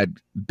have had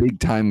big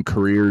time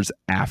careers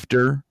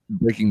after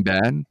Breaking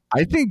Bad,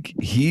 I think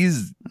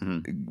he's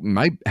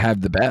might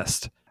have the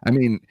best. I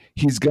mean,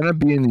 he's going to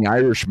be in The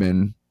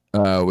Irishman,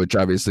 which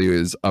obviously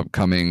is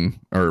upcoming,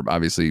 or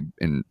obviously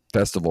in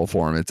festival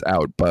form, it's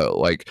out. But,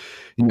 like,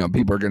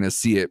 people are going to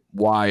see it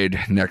wide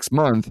next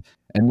month.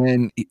 And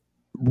then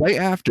right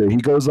after, he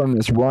goes on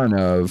this run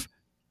of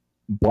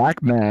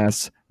Black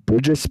Mass,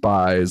 Bridge of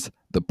Spies,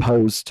 The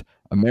Post,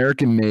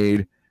 American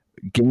Made,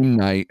 Game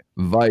Night,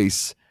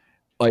 Vice.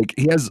 Like,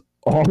 he has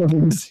all of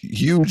these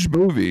huge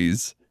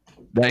movies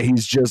that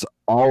he's just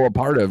all a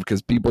part of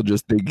because people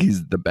just think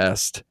he's the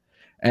best.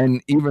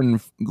 And even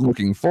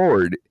looking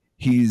forward,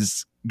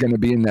 he's going to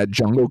be in that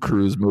Jungle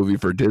Cruise movie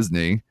for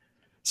Disney.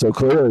 So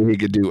clearly he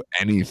could do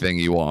anything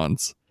he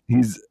wants.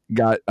 He's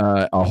got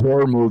a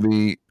horror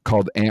movie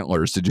called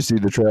Antlers. Did you see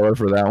the trailer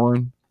for that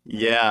one?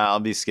 Yeah,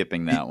 I'll be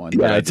skipping that one.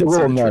 Yeah, it's a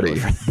little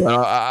nutty,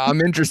 but I'm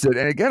interested.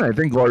 And again, I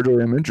think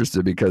largely I'm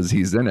interested because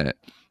he's in it.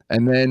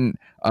 And then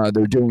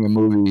they're doing a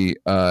movie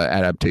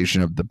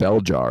adaptation of The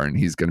Bell Jar, and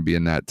he's going to be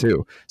in that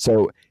too.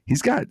 So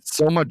he's got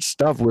so much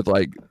stuff with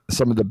like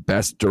some of the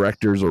best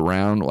directors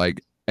around.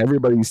 Like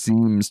everybody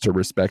seems to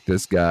respect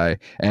this guy,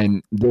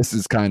 and this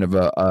is kind of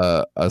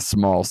a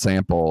small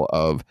sample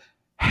of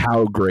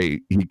how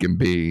great he can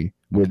be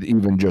with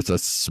even just a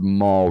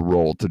small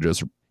role to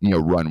just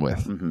run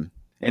with. Mm-hmm.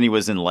 And he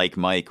was in Like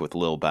Mike with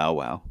Lil Bow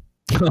Wow.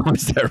 Oh,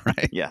 is that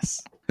right?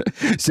 Yes.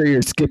 So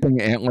you're skipping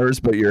Antlers,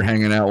 but you're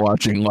hanging out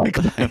watching Like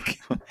Mike.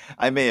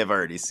 I may have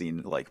already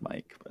seen Like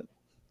Mike,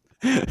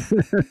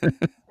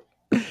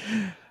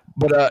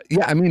 but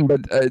yeah, I mean,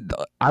 but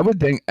I would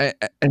think,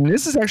 and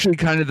this is actually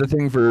kind of the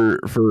thing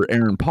for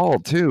Aaron Paul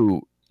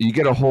too. You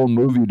get a whole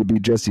movie to be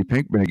Jesse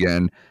Pinkman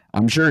again.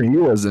 I'm sure he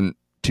wasn't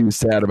too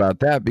sad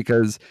about that,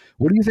 because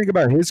what do you think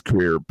about his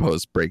career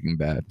post Breaking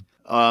Bad?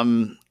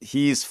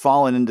 He's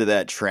fallen into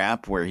that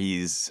trap where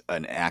he's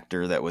an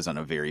actor that was on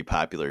a very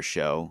popular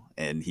show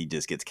and he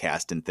just gets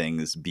cast in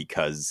things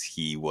because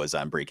he was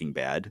on Breaking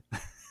Bad.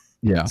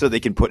 Yeah. So they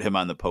can put him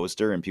on the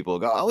poster and people will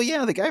go, oh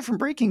yeah, the guy from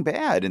Breaking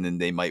Bad. And then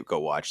they might go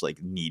watch like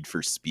Need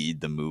for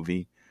Speed, the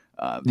movie.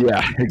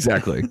 Yeah,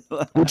 exactly.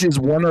 Which is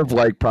one of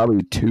like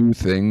probably two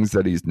things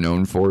that he's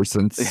known for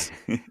since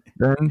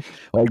then.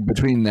 Like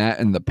between that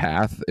and The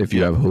Path, if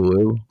you have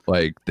Hulu,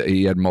 like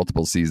he had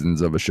multiple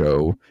seasons of a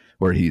show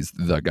where he's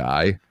the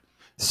guy.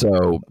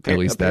 So at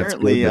least that's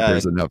good that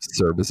there's enough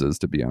services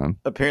to be on.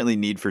 Apparently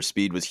Need for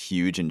Speed was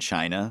huge in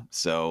China,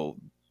 so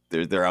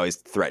they're always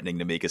threatening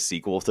to make a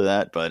sequel to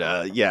that. But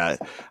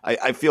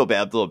I feel a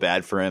little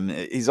bad for him.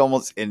 He's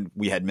almost, and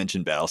we had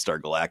mentioned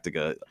Battlestar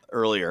Galactica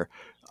earlier.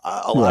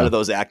 A lot of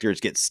those actors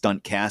get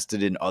stunt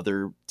casted in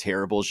other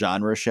terrible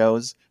genre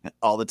shows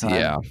all the time.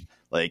 Yeah.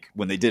 Like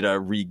when they did a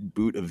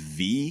reboot of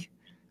V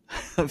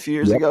a few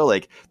years ago,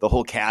 like the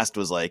whole cast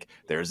was like,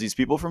 there's these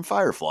people from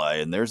Firefly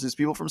and there's these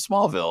people from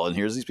Smallville and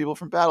here's these people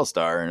from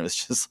Battlestar. And it was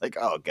just like,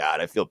 oh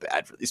God, I feel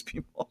bad for these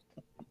people.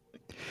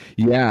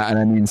 Yeah, and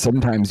I mean,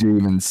 sometimes you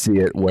even see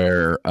it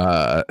where,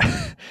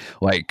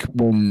 like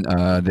when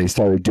they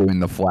started doing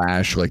The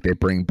Flash, like they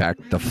bring back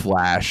The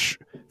Flash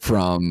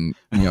from,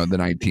 the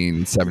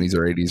 1970s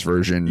or 80s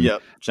version.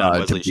 Yep, John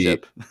Wesley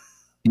Shipp.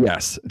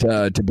 Yes,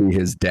 to be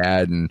his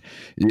dad. And,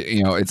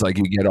 it's like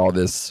you get all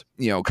this,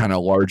 kind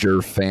of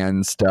larger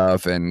fan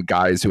stuff and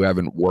guys who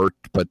haven't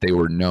worked, but they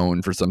were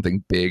known for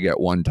something big at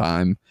one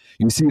time.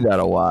 You see that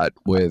a lot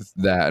with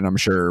that. And I'm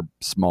sure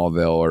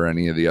Smallville or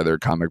any of the other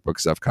comic book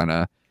stuff kind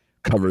of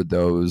covered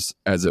those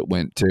as it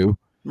went too.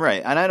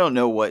 Right. And I don't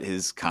know what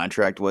his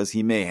contract was.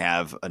 He may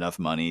have enough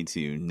money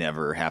to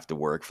never have to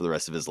work for the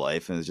rest of his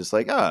life. And it's just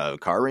like, oh,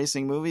 car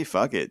racing movie?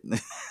 Fuck it.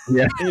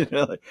 Yeah.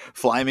 Like,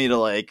 fly me to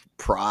like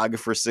Prague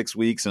for 6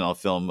 weeks and I'll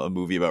film a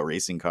movie about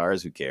racing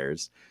cars. Who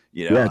cares?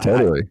 Yeah,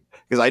 totally.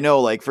 Because I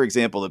know, like, for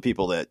example, the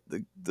people that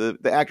the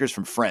actors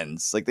from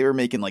Friends, like they were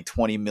making like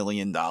 $20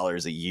 million a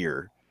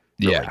year.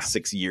 For like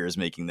 6 years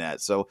making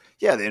that. So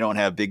yeah, they don't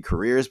have big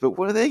careers, but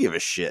what do they give a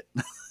shit?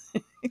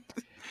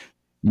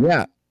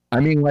 Yeah. I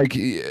mean, like,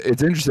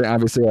 it's interesting,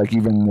 obviously, like,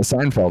 even the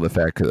Seinfeld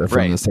effect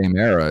from the same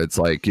era. It's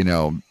like,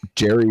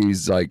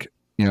 Jerry's like,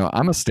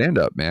 I'm a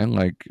stand-up, man.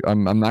 Like,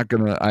 I'm not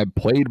going to, I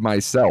played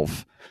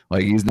myself.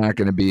 Like, he's not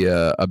going to be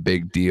a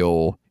big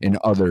deal in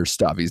other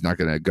stuff. He's not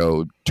going to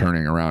go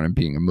turning around and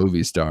being a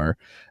movie star.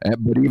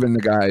 But even the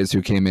guys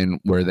who came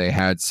in where they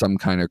had some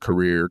kind of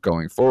career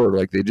going forward,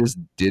 like, they just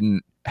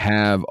didn't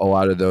have a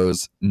lot of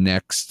those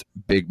next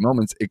big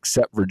moments,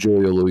 except for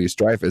Julia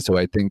Louis-Dreyfus, who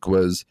I think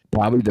was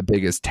probably the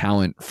biggest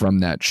talent from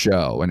that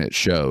show, and it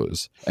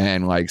shows.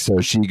 And like, so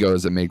she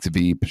goes and makes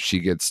Veep. She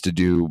gets to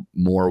do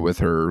more with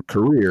her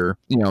career,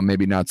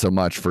 maybe not so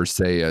much for,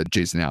 say,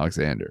 Jason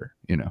Alexander,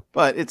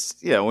 But it's,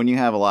 when you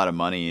have a lot of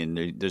money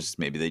and there's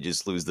maybe they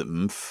just lose the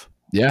oomph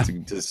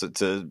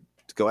to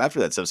go after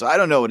that stuff. So I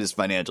don't know what his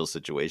financial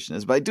situation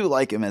is, but I do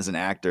like him as an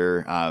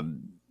actor.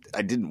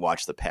 I didn't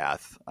watch The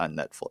Path on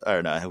Netflix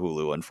or not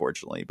Hulu,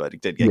 unfortunately, but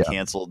it did get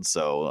canceled.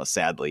 So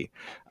sadly,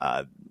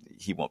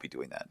 he won't be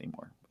doing that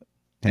anymore.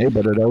 Hey,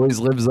 but it always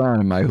lives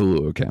on in my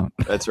Hulu account.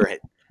 That's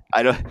right.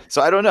 I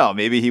don't know.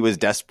 Maybe he was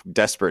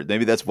desperate.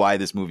 Maybe that's why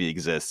this movie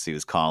exists. He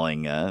was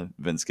calling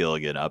Vince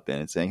Gilligan up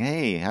and saying,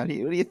 "Hey, what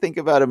do you think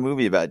about a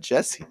movie about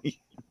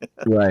Jesse?"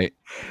 Right.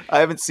 I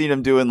haven't seen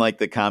him doing like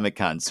the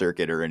Comic-Con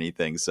circuit or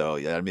anything. So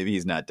yeah, maybe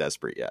he's not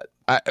desperate yet.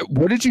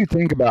 What did you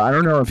think about, I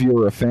don't know if you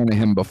were a fan of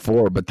him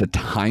before, but the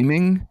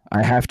timing,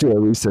 I have to at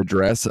least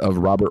address, of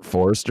Robert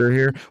Forster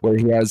here, where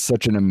he has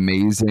such an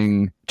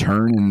amazing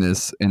turn in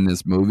this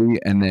movie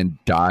and then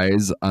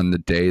dies on the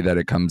day that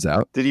it comes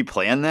out. Did he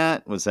plan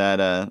that? Was that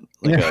a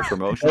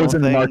promotional It was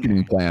in thing? the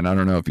marketing plan. I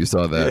don't know if you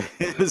saw that.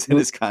 It was in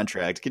his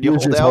contract. Can you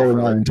hold out? Holding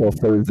on until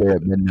Thursday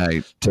at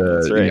midnight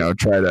to,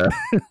 try to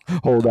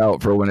hold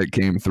out for when it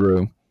came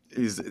through.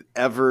 He's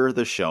ever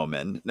the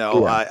showman.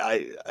 No,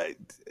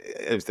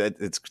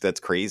 that's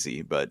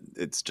crazy, but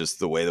it's just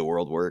the way the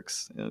world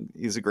works.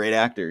 He's a great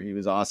actor. He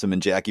was awesome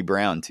in Jackie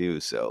Brown too.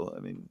 So, I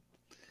mean,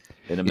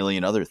 and a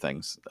million other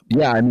things.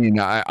 Yeah, I mean,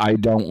 I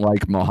don't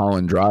like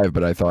Mulholland Drive,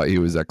 but I thought he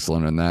was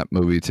excellent in that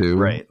movie too.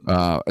 Right.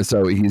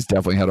 So he's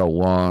definitely had a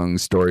long,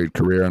 storied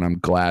career, and I'm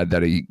glad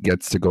that he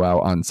gets to go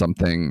out on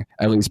something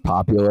at least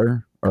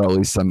popular, or at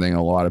least something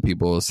a lot of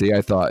people will see.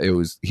 I thought he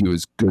was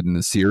good in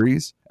the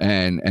series,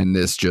 and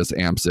this just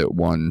amps it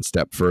one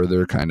step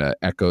further, kind of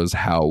echoes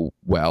how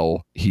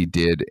well he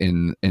did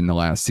in the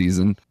last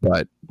season.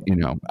 But,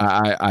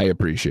 I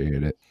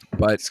appreciate it.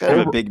 But it's kind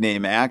of a big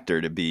name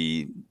actor to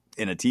be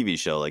in a TV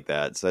show like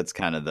that. So that's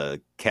kind of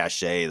the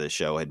cachet the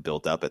show had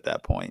built up at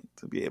that point,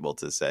 to be able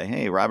to say,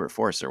 hey, Robert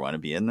Forster, want to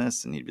be in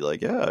this? And he'd be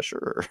like, yeah,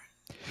 sure.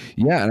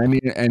 Yeah, and I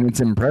mean, and it's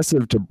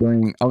impressive to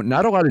bring out,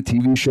 not a lot of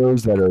TV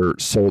shows that are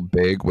so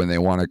big when they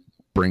want to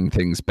bring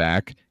things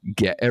back,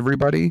 get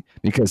everybody,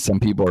 because some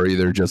people are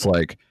either just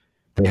like,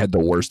 they had the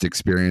worst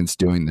experience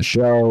doing the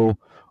show,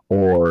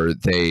 or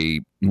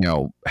they,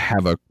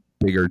 have a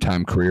bigger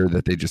time career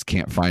that they just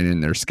can't find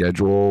in their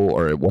schedule,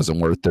 or it wasn't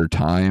worth their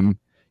time.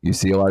 You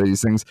see a lot of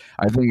these things.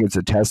 I think it's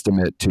a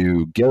testament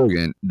to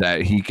Gilligan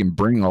that he can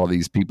bring all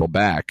these people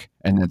back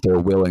and that they're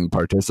willing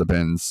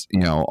participants.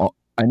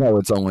 I know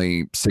it's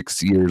only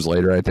 6 years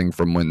later, I think,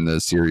 from when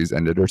the series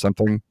ended or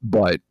something,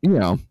 but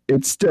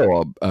it's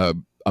still a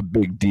a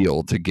big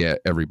deal to get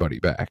everybody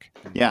back.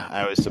 Yeah,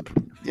 I was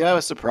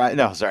surprised.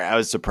 No, sorry, I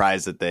was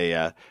surprised that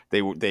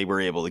they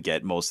were able to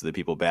get most of the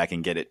people back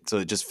and get it so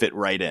it just fit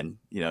right in.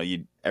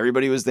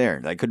 Everybody was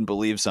there. I couldn't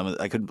believe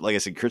like I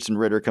said, Kristen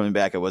Ritter coming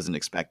back. I wasn't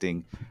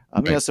expecting.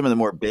 Right. Some of the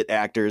more bit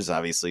actors,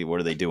 obviously, what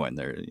are they doing?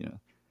 They're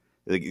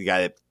the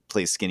guy that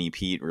plays Skinny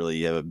Pete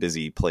really have a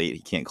busy plate. He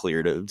can't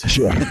clear to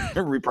Sure.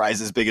 reprise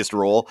his biggest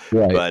role.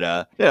 Right.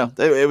 But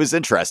it was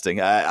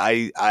interesting.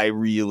 I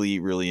really,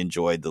 really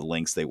enjoyed the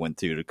lengths they went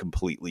through to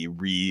completely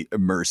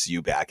re-immerse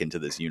you back into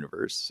this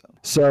universe.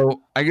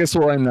 So I guess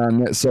we'll end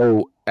on this.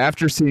 So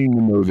after seeing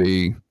the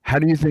movie, how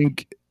do you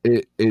think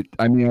it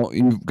I mean,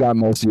 you've got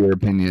most of your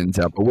opinions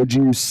out, but would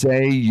you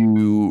say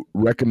you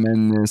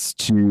recommend this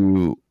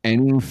to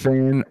any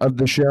fan of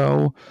the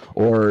show,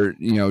 or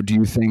do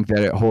you think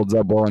that it holds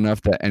up well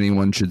enough that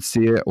anyone should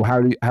see it?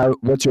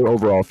 What's your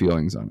overall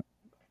feelings on it?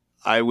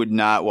 I would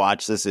not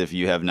watch this if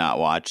you have not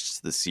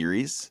watched the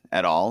series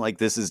at all. Like,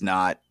 this is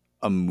not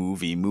a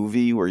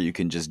movie where you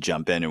can just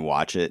jump in and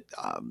watch it.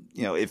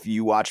 If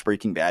you watched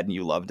Breaking Bad and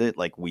you loved it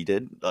like we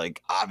did,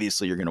 like,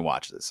 obviously you're going to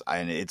watch this,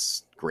 and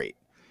it's great.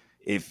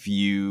 If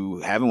you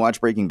haven't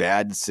watched Breaking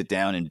Bad, sit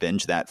down and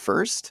binge that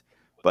first,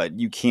 but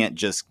you can't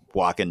just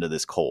walk into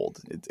this cold.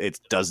 It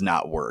does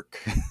not work.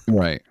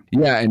 Right.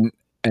 Yeah.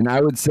 And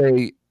I would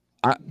say,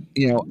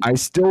 I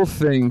still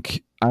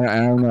think, I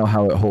don't know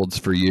how it holds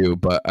for you,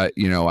 but I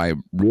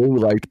really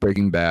liked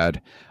Breaking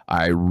Bad.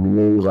 I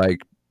really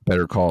like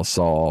Better Call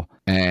Saul,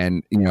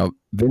 and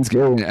Vince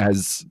Gilligan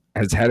has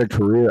had a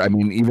career. I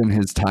mean, even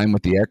his time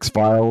with the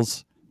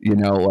X-Files,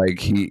 like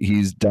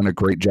he's done a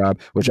great job.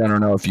 Which I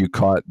don't know if you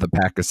caught the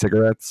pack of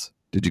cigarettes.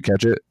 Did you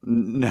catch it?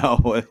 No.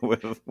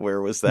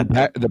 Where was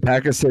that? The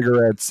pack of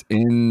cigarettes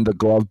in the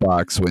glove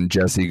box when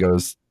Jesse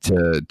goes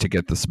to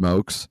get the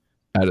smokes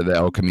out of the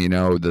El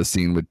Camino. The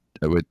scene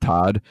with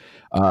Todd.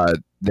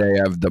 They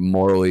have the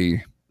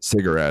Morley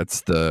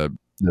cigarettes, the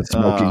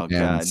Smoking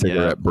Man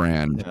cigarette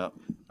brand. Yep.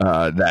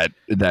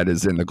 That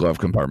is in the glove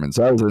compartment.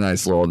 So that was a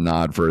nice little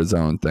nod for his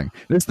own thing.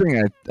 This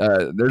thing,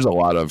 there's a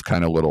lot of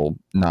kind of little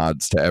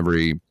nods to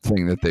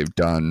everything that they've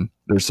done.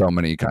 There's so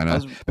many kind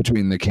of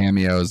between the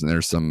cameos, and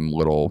there's some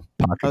little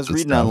pockets. I was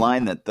reading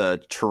online that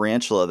the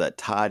tarantula that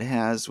Todd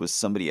has was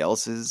somebody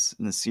else's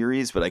in the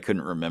series, but I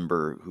couldn't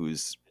remember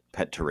whose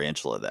pet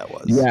tarantula that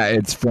was. Yeah,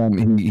 it's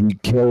from he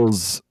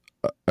kills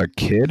a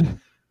kid,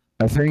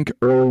 I think,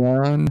 early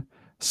on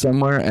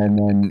somewhere, and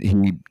then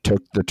he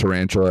took the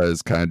tarantula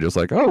as kind of just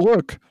like, oh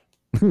look,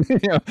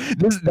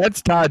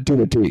 that's Todd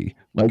to a T.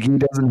 Like, he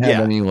doesn't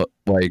have any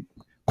like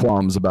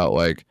qualms about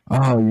like,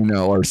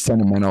 or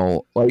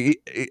sentimental.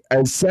 Like,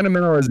 as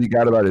sentimental as he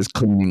got about his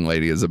cleaning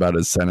lady is about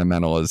as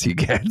sentimental as he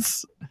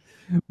gets.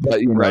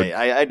 But right,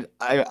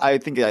 I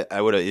think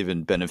I would have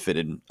even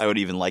benefited. I would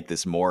even like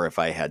this more if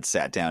I had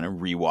sat down and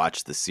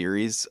rewatched the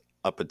series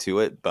up to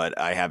it. But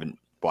I haven't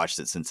watched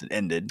it since it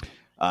ended.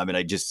 And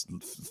I just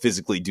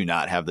physically do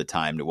not have the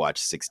time to watch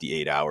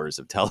 68 hours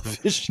of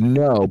television.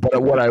 No,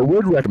 but what I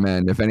would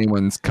recommend, if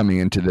anyone's coming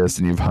into this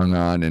and you've hung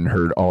on and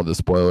heard all the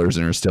spoilers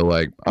and are still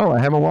like, oh, I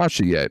haven't watched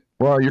it yet.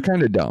 Well, you're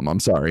kind of dumb. I'm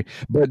sorry.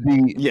 But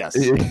yes,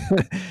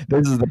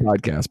 this is the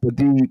podcast. But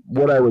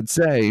what I would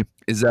say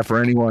is that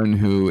for anyone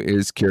who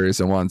is curious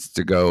and wants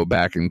to go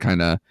back and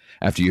kind of,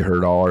 after you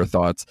heard all our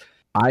thoughts,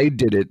 I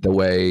did it the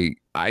way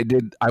I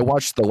did. I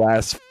watched the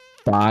last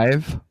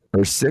 5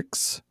 or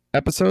 6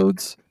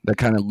 episodes that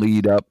kind of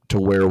lead up to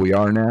where we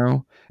are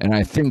now, and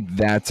I think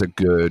that's a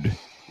good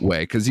way,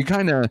 because you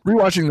kind of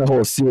rewatching the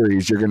whole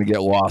series, you're going to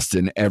get lost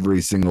in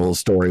every single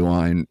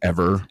storyline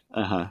ever.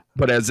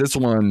 But as this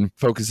one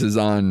focuses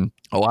on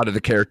a lot of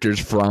the characters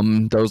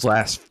from those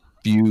last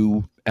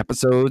few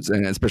episodes,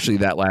 and especially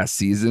that last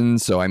season,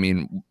 so I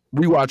mean,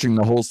 rewatching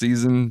the whole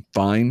season,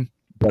 fine.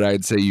 But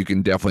I'd say you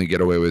can definitely get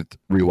away with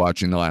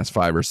rewatching the last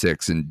 5 or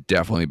 6 and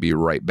definitely be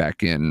right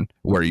back in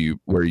where you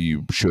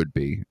should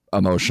be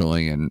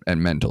emotionally and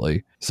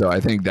mentally. So I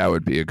think that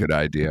would be a good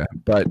idea.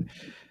 But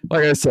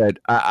like I said,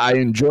 I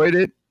enjoyed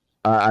it.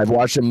 I've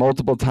watched it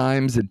multiple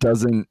times. It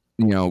doesn't,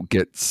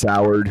 get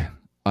soured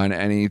on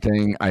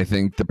anything. I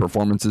think the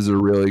performances are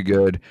really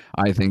good.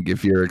 I think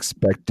if you're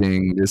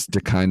expecting this to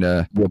kind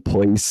of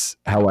replace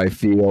how I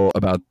feel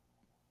about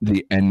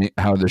the end,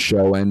 how the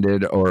show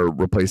ended, or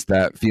replace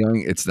that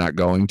feeling, it's not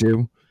going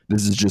to.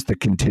 This is just the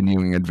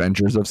continuing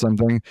adventures of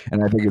something,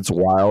 and I think it's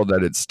wild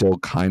that it's still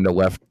kind of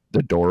left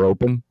the door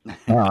open.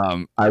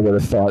 I would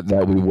have thought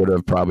that we would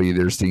have probably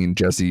either seen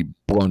Jesse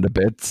blown to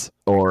bits,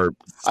 or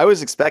I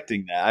was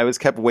expecting that. I was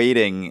kept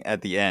waiting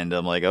at the end.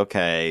 I'm like,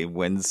 okay,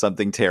 when's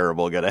something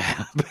terrible gonna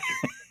happen?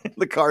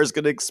 The car's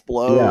going to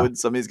explode. Yeah.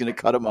 Somebody's going to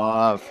cut him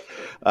off.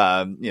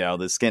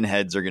 The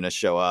skinheads are going to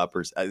show up,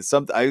 or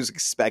something. I was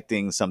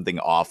expecting something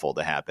awful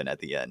to happen at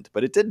the end,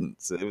 but it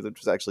didn't. So it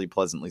was actually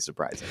pleasantly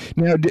surprising.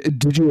 Now,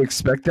 did you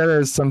expect that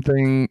as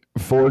something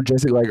for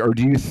Jesse? Like, or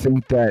do you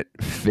think that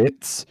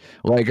fits?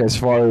 Like, as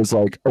far as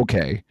like,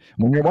 okay,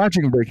 when you're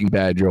watching Breaking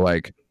Bad, you're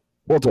like,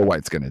 Walter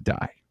White's going to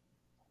die.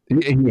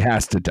 He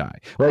has to die.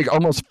 Like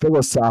almost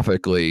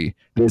philosophically,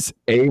 this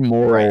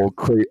amoral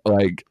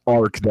like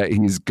arc that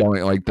he's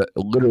going, like the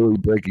literally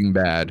Breaking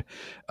Bad,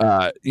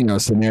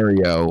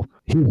 scenario.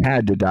 He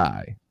had to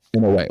die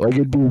in a way. Like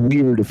it'd be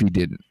weird if he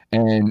didn't.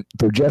 And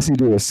for Jesse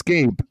to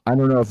escape, I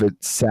don't know if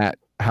it sat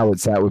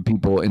with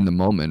people in the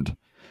moment,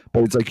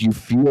 but it's like you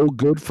feel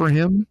good for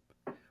him,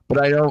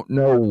 but I don't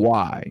know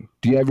why.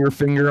 Do you have your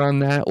finger on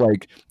that?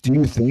 Like, do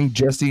you think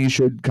Jesse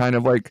should kind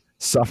of like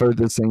suffer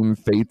the same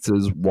fates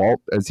as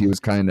Walt, as he was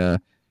kind of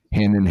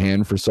hand in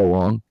hand for so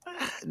long?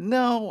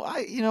 No,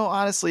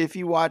 honestly, if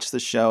you watch the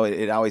show,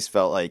 it always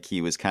felt like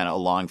he was kind of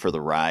along for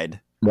the ride.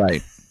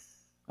 Right.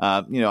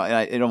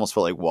 It almost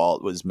felt like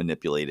Walt was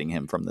manipulating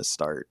him from the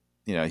start.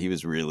 He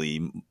was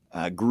really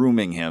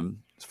grooming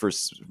him, for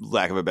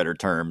lack of a better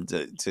term,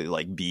 to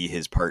like be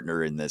his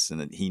partner in this, and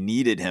that he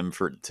needed him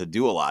to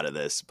do a lot of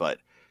this. But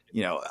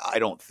I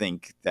don't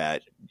think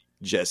that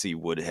Jesse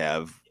would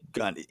have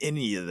done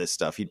any of this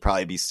stuff. He'd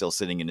probably be still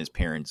sitting in his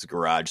parents'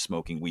 garage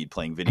smoking weed,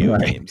 playing video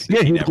games.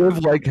 Yeah, he'd live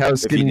like how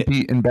Skinny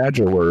Pete and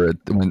Badger were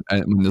when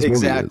this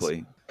movie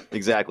is.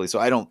 Exactly.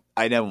 So you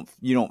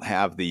don't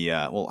have the,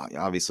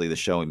 obviously the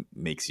show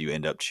makes you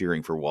end up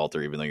cheering for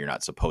Walter, even though you're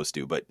not supposed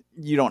to, but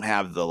you don't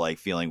have the like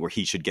feeling where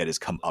he should get his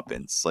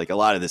comeuppance. Like a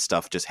lot of this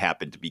stuff just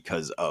happened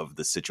because of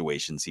the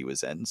situations he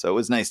was in. So it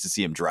was nice to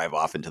see him drive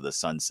off into the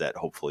sunset,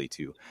 hopefully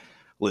to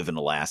live in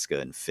Alaska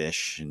and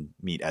fish and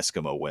meet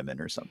Eskimo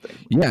women or something.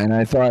 Yeah. And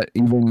I thought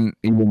even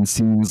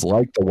scenes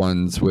like the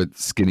ones with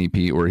Skinny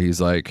Pete, where he's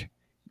like,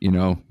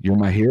 you're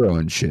my hero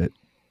and shit.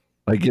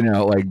 Like,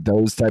 like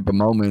those type of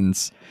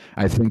moments,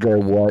 I think are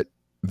what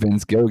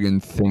Vince Gilligan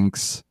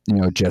thinks,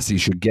 Jesse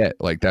should get.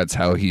 Like, that's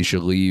how he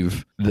should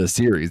leave the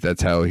series.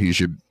 That's how he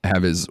should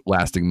have his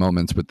lasting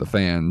moments with the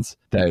fans.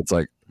 That it's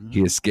like,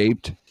 he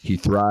escaped, he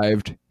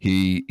thrived,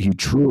 he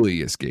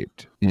truly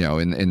escaped,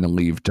 in the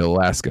leave to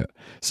Alaska.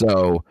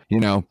 So,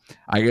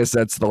 I guess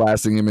that's the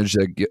lasting image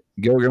that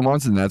Gilligan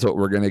wants, and that's what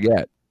we're going to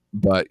get.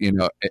 But,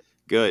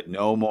 good,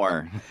 no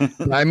more.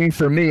 I mean,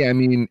 for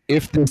me,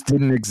 if this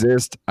didn't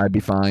exist, I'd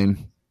be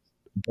fine.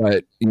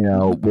 But,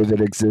 with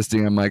it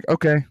existing, I'm like,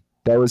 okay,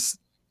 that was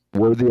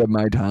worthy of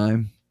my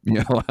time.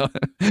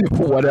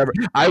 Whatever.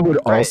 I would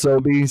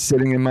also be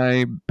sitting in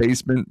my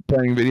basement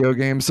playing video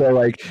games. So,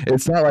 like,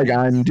 it's not like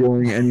I'm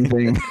doing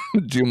anything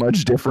too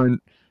much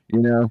different,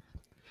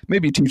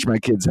 Maybe teach my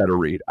kids how to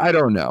read. I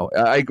don't know.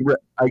 I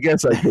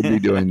guess I could be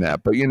doing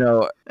that. But,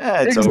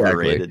 it's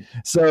overrated.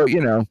 So,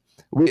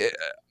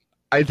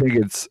 I think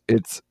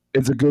it's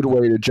a good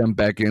way to jump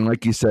back in.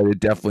 Like you said, it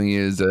definitely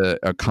is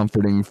a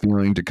comforting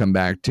feeling to come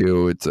back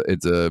to.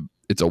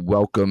 It's a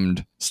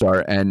welcomed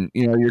start, and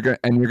you're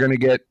gonna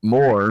get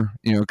more,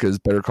 because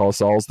Better Call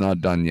Saul's not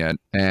done yet,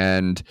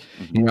 and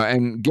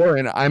and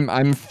Garen,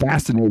 I'm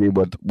fascinated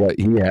with what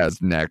he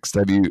has next.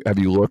 Have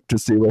you looked to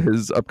see what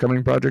his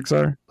upcoming projects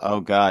are?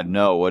 Oh God,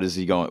 no. What does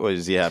he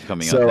have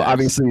coming up? So next?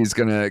 Obviously he's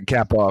gonna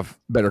cap off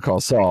Better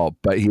Call Saul,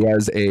 but he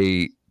has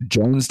a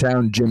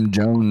Jonestown Jim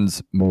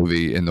Jones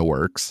movie in the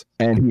works,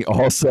 and he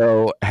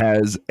also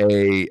has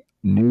a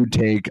new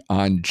take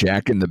on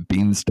Jack and the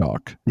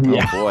Beanstalk.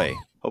 Oh boy.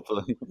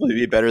 Hopefully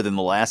be better than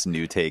the last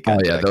new take. Oh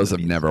yeah, those have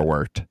never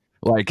worked.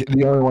 Like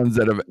the only ones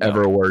that have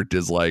ever worked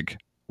is like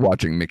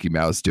watching Mickey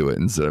Mouse do it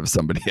instead of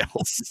somebody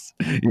else.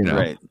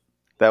 Right.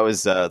 That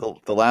was the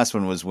last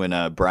one was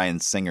when Bryan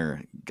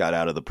Singer got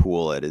out of the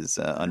pool at his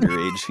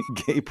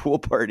underage gay pool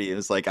party. It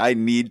was like, I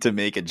need to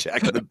make a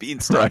Jack and the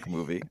Beanstalk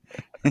movie.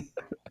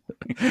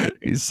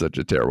 He's such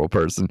a terrible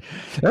person.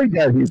 Thank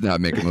God he's not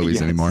making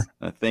movies anymore.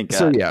 Thank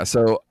God.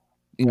 So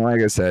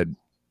like I said,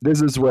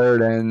 this is where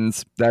it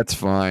ends. That's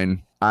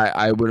fine.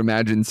 I would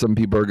imagine some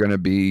people are going to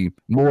be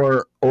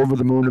more over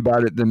the moon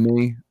about it than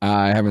me.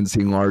 I haven't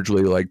seen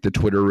largely like the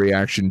Twitter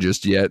reaction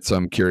just yet, so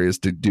I'm curious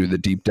to do the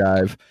deep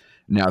dive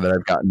now that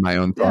I've gotten my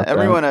own thoughts.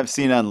 Everyone I've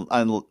seen on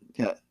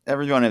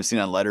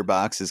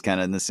Letterboxd is kind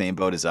of in the same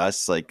boat as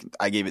us. Like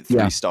I gave it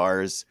 3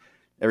 stars.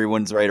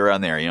 Everyone's right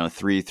around there.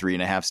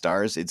 3.5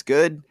 stars. It's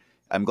good.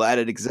 I'm glad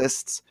it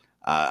exists.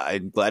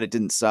 I'm glad it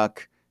didn't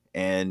suck.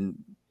 And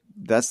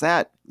that's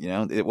that.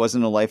 It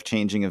wasn't a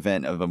life-changing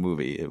event of a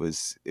movie. It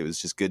was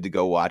just good to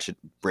go watch it,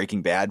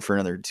 Breaking Bad, for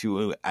another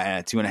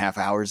 2.5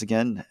 hours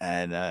again.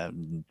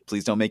 And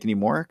please don't make any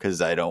more,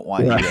 because I don't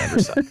want you to ever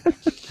suck.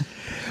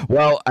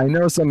 Well, I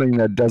know something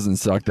that doesn't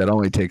suck that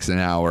only takes an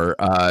hour.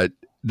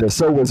 The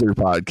So Wizard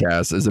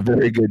podcast is a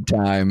very good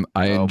time.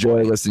 I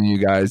enjoy listening to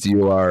you guys.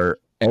 You are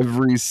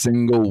every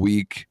single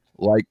week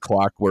like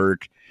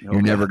clockwork.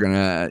 You're never going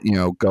to,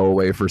 go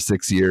away for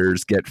 6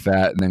 years, get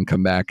fat, and then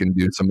come back and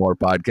do some more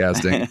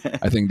podcasting.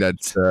 I think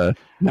that's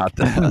not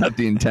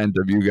the intent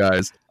of you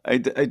guys. I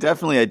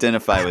definitely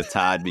identify with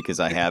Todd because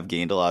I have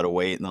gained a lot of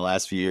weight in the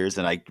last few years,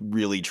 and I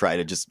really try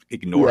to just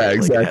ignore it. Yeah,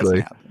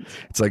 exactly.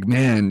 It's like,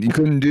 man, you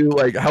couldn't do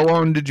how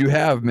long did you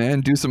have,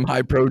 man? Do some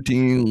high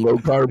protein, low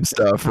carb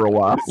stuff for a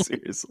while.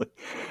 Seriously.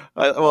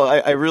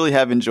 I really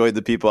have enjoyed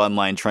the people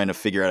online trying to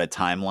figure out a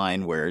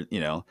timeline where,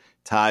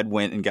 Todd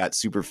went and got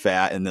super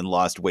fat and then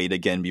lost weight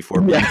again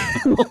before being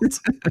killed.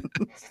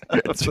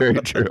 That's very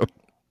true.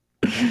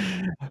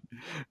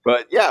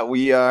 But yeah,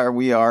 we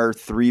are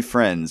three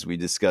friends. We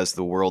discuss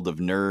the world of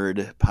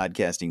nerd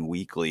podcasting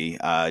weekly.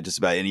 Just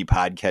about any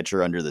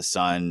podcatcher under the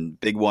sun.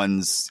 Big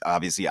ones,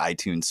 obviously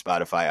iTunes,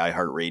 Spotify,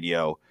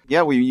 iHeartRadio.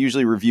 Yeah, we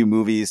usually review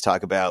movies,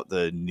 talk about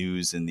the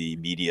news and the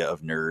media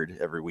of nerd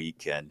every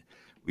week, and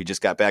we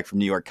just got back from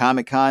New York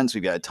Comic Con, so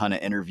we've got a ton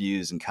of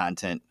interviews and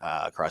content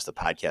across the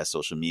podcast,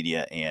 social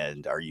media,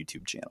 and our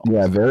YouTube channel.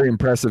 Yeah, very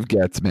impressive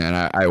gets,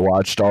 man. I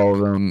watched all of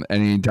them.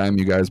 Anytime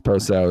you guys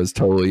posted, I was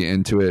totally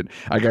into it.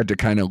 I got to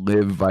kind of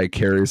live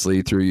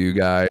vicariously through you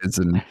guys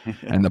and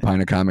the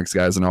Pine of Comics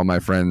guys and all my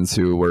friends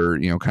who were,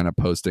 kind of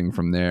posting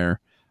from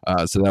there.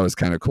 So that was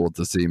kind of cool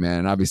to see,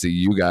 man. Obviously,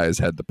 you guys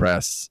had the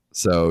press,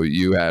 so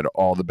you had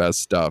all the best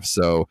stuff.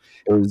 So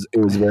it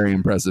was very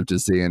impressive to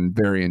see and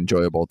very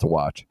enjoyable to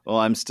watch.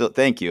 Well,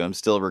 thank you. I'm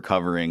still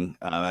recovering.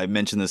 I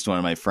mentioned this to one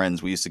of my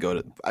friends.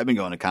 I've been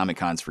going to Comic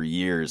Cons for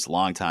years,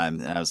 long time.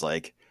 And I was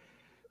like,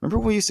 remember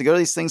we used to go to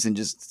these things and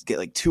just get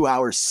like 2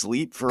 hours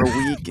sleep for a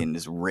week and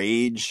just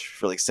rage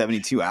for like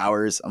 72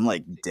 hours. I'm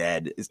like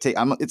dead.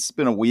 It's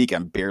been a week.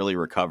 I'm barely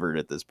recovered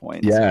at this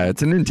point. Yeah,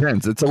 it's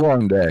a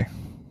long day.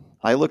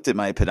 I looked at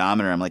my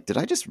pedometer. I'm like, did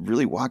I just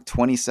really walk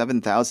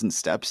 27,000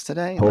 steps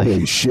today?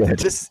 Holy shit.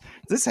 Did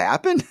this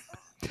happen?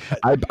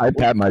 I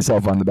pat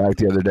myself on the back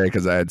the other day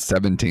because I had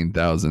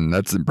 17,000.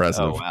 That's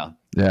impressive. Oh, wow.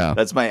 Yeah.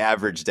 That's my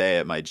average day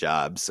at my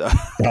job. So.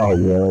 Oh,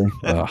 really?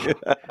 Oh,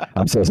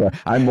 I'm so sorry.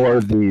 I'm more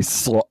of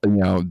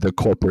the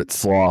corporate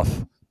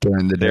sloth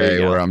during the day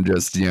where I'm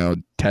just,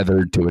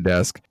 tethered to a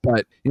desk.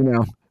 But,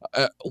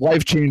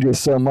 life changes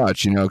so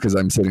much, because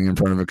I'm sitting in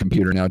front of a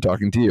computer now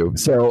talking to you.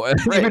 So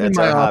even in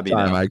my off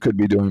time, I could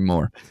be doing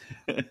more.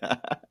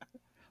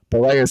 But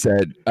like I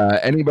said,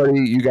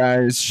 you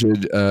guys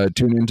should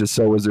tune into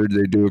So Wizard.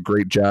 They do a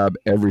great job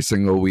every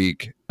single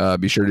week.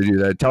 Be sure to do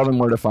that. Tell them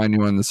where to find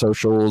you on the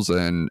socials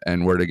and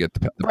where to get the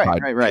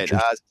podcast. Right.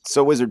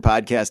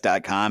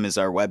 SoWizardPodcast.com is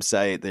our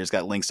website. There's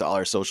got links to all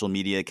our social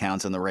media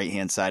accounts on the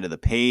right-hand side of the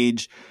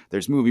page.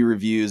 There's movie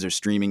reviews, there's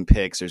streaming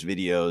picks, there's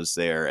videos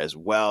there as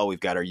well.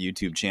 We've got our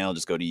YouTube channel.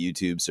 Just go to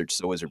YouTube, search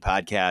So Wizard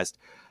Podcast.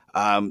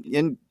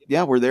 And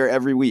yeah, we're there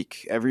every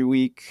week,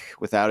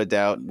 without a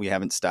doubt. We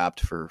haven't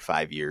stopped for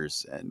 5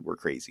 years and we're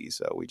crazy.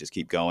 So we just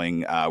keep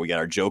going. We got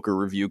our Joker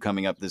review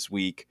coming up this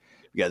week.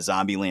 We got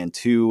Zombieland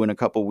 2 in a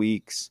couple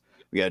weeks.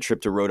 We got a trip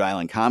to Rhode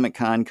Island Comic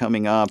Con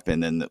coming up.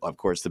 And then, of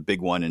course, the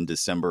big one in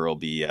December will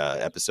be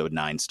episode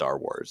 9 Star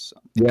Wars.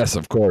 Yes,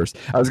 of course.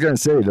 I was going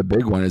to say the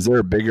big one. Is there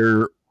a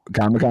bigger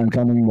Comic-Con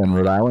coming than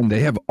Rhode Island?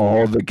 They have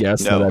all the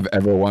guests that I've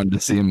ever wanted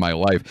to see in my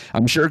life.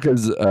 I'm sure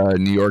because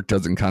New York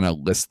doesn't kind of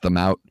list them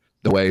out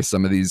the way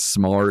some of these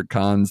smaller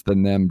cons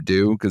than them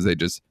do because they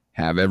just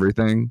have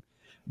everything.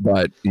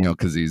 But,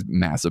 because these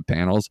massive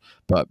panels.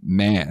 But,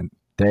 man,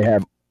 they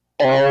have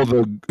all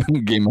the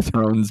Game of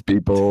Thrones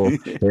people.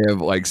 They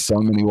have like so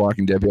many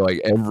Walking Dead people, like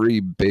every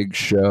big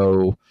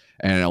show,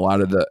 and a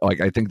lot of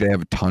I think they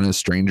have a ton of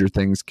Stranger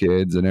Things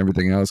kids and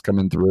everything else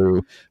coming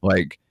through.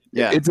 Like,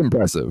 yeah, it's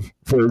impressive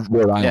for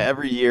Rhode Island. Yeah,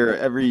 every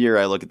year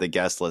I look at the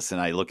guest list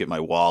and I look at my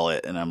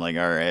wallet and I'm like,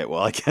 all right,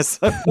 well, I guess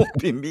I won't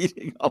be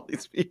meeting all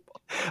these people.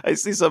 I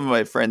see some of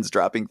my friends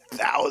dropping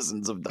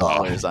thousands of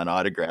dollars on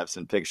autographs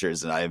and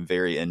pictures, and I am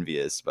very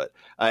envious. But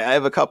I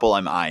have a couple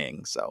I'm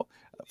eyeing. So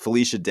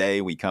Felicia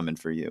Day, we coming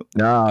for you.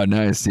 Oh,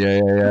 nice.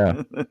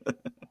 Yeah.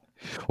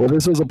 Well,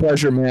 this was a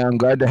pleasure, man. I'm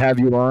glad to have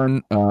you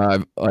on.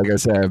 Like I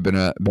said, I've been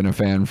a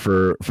fan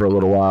for a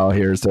little while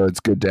here, so it's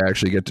good to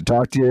actually get to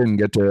talk to you and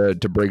get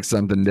to break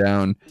something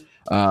down.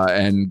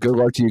 And good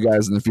luck to you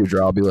guys in the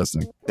future. I'll be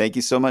listening. Thank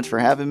you so much for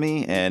having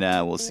me, and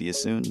we'll see you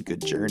soon.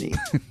 Good journey.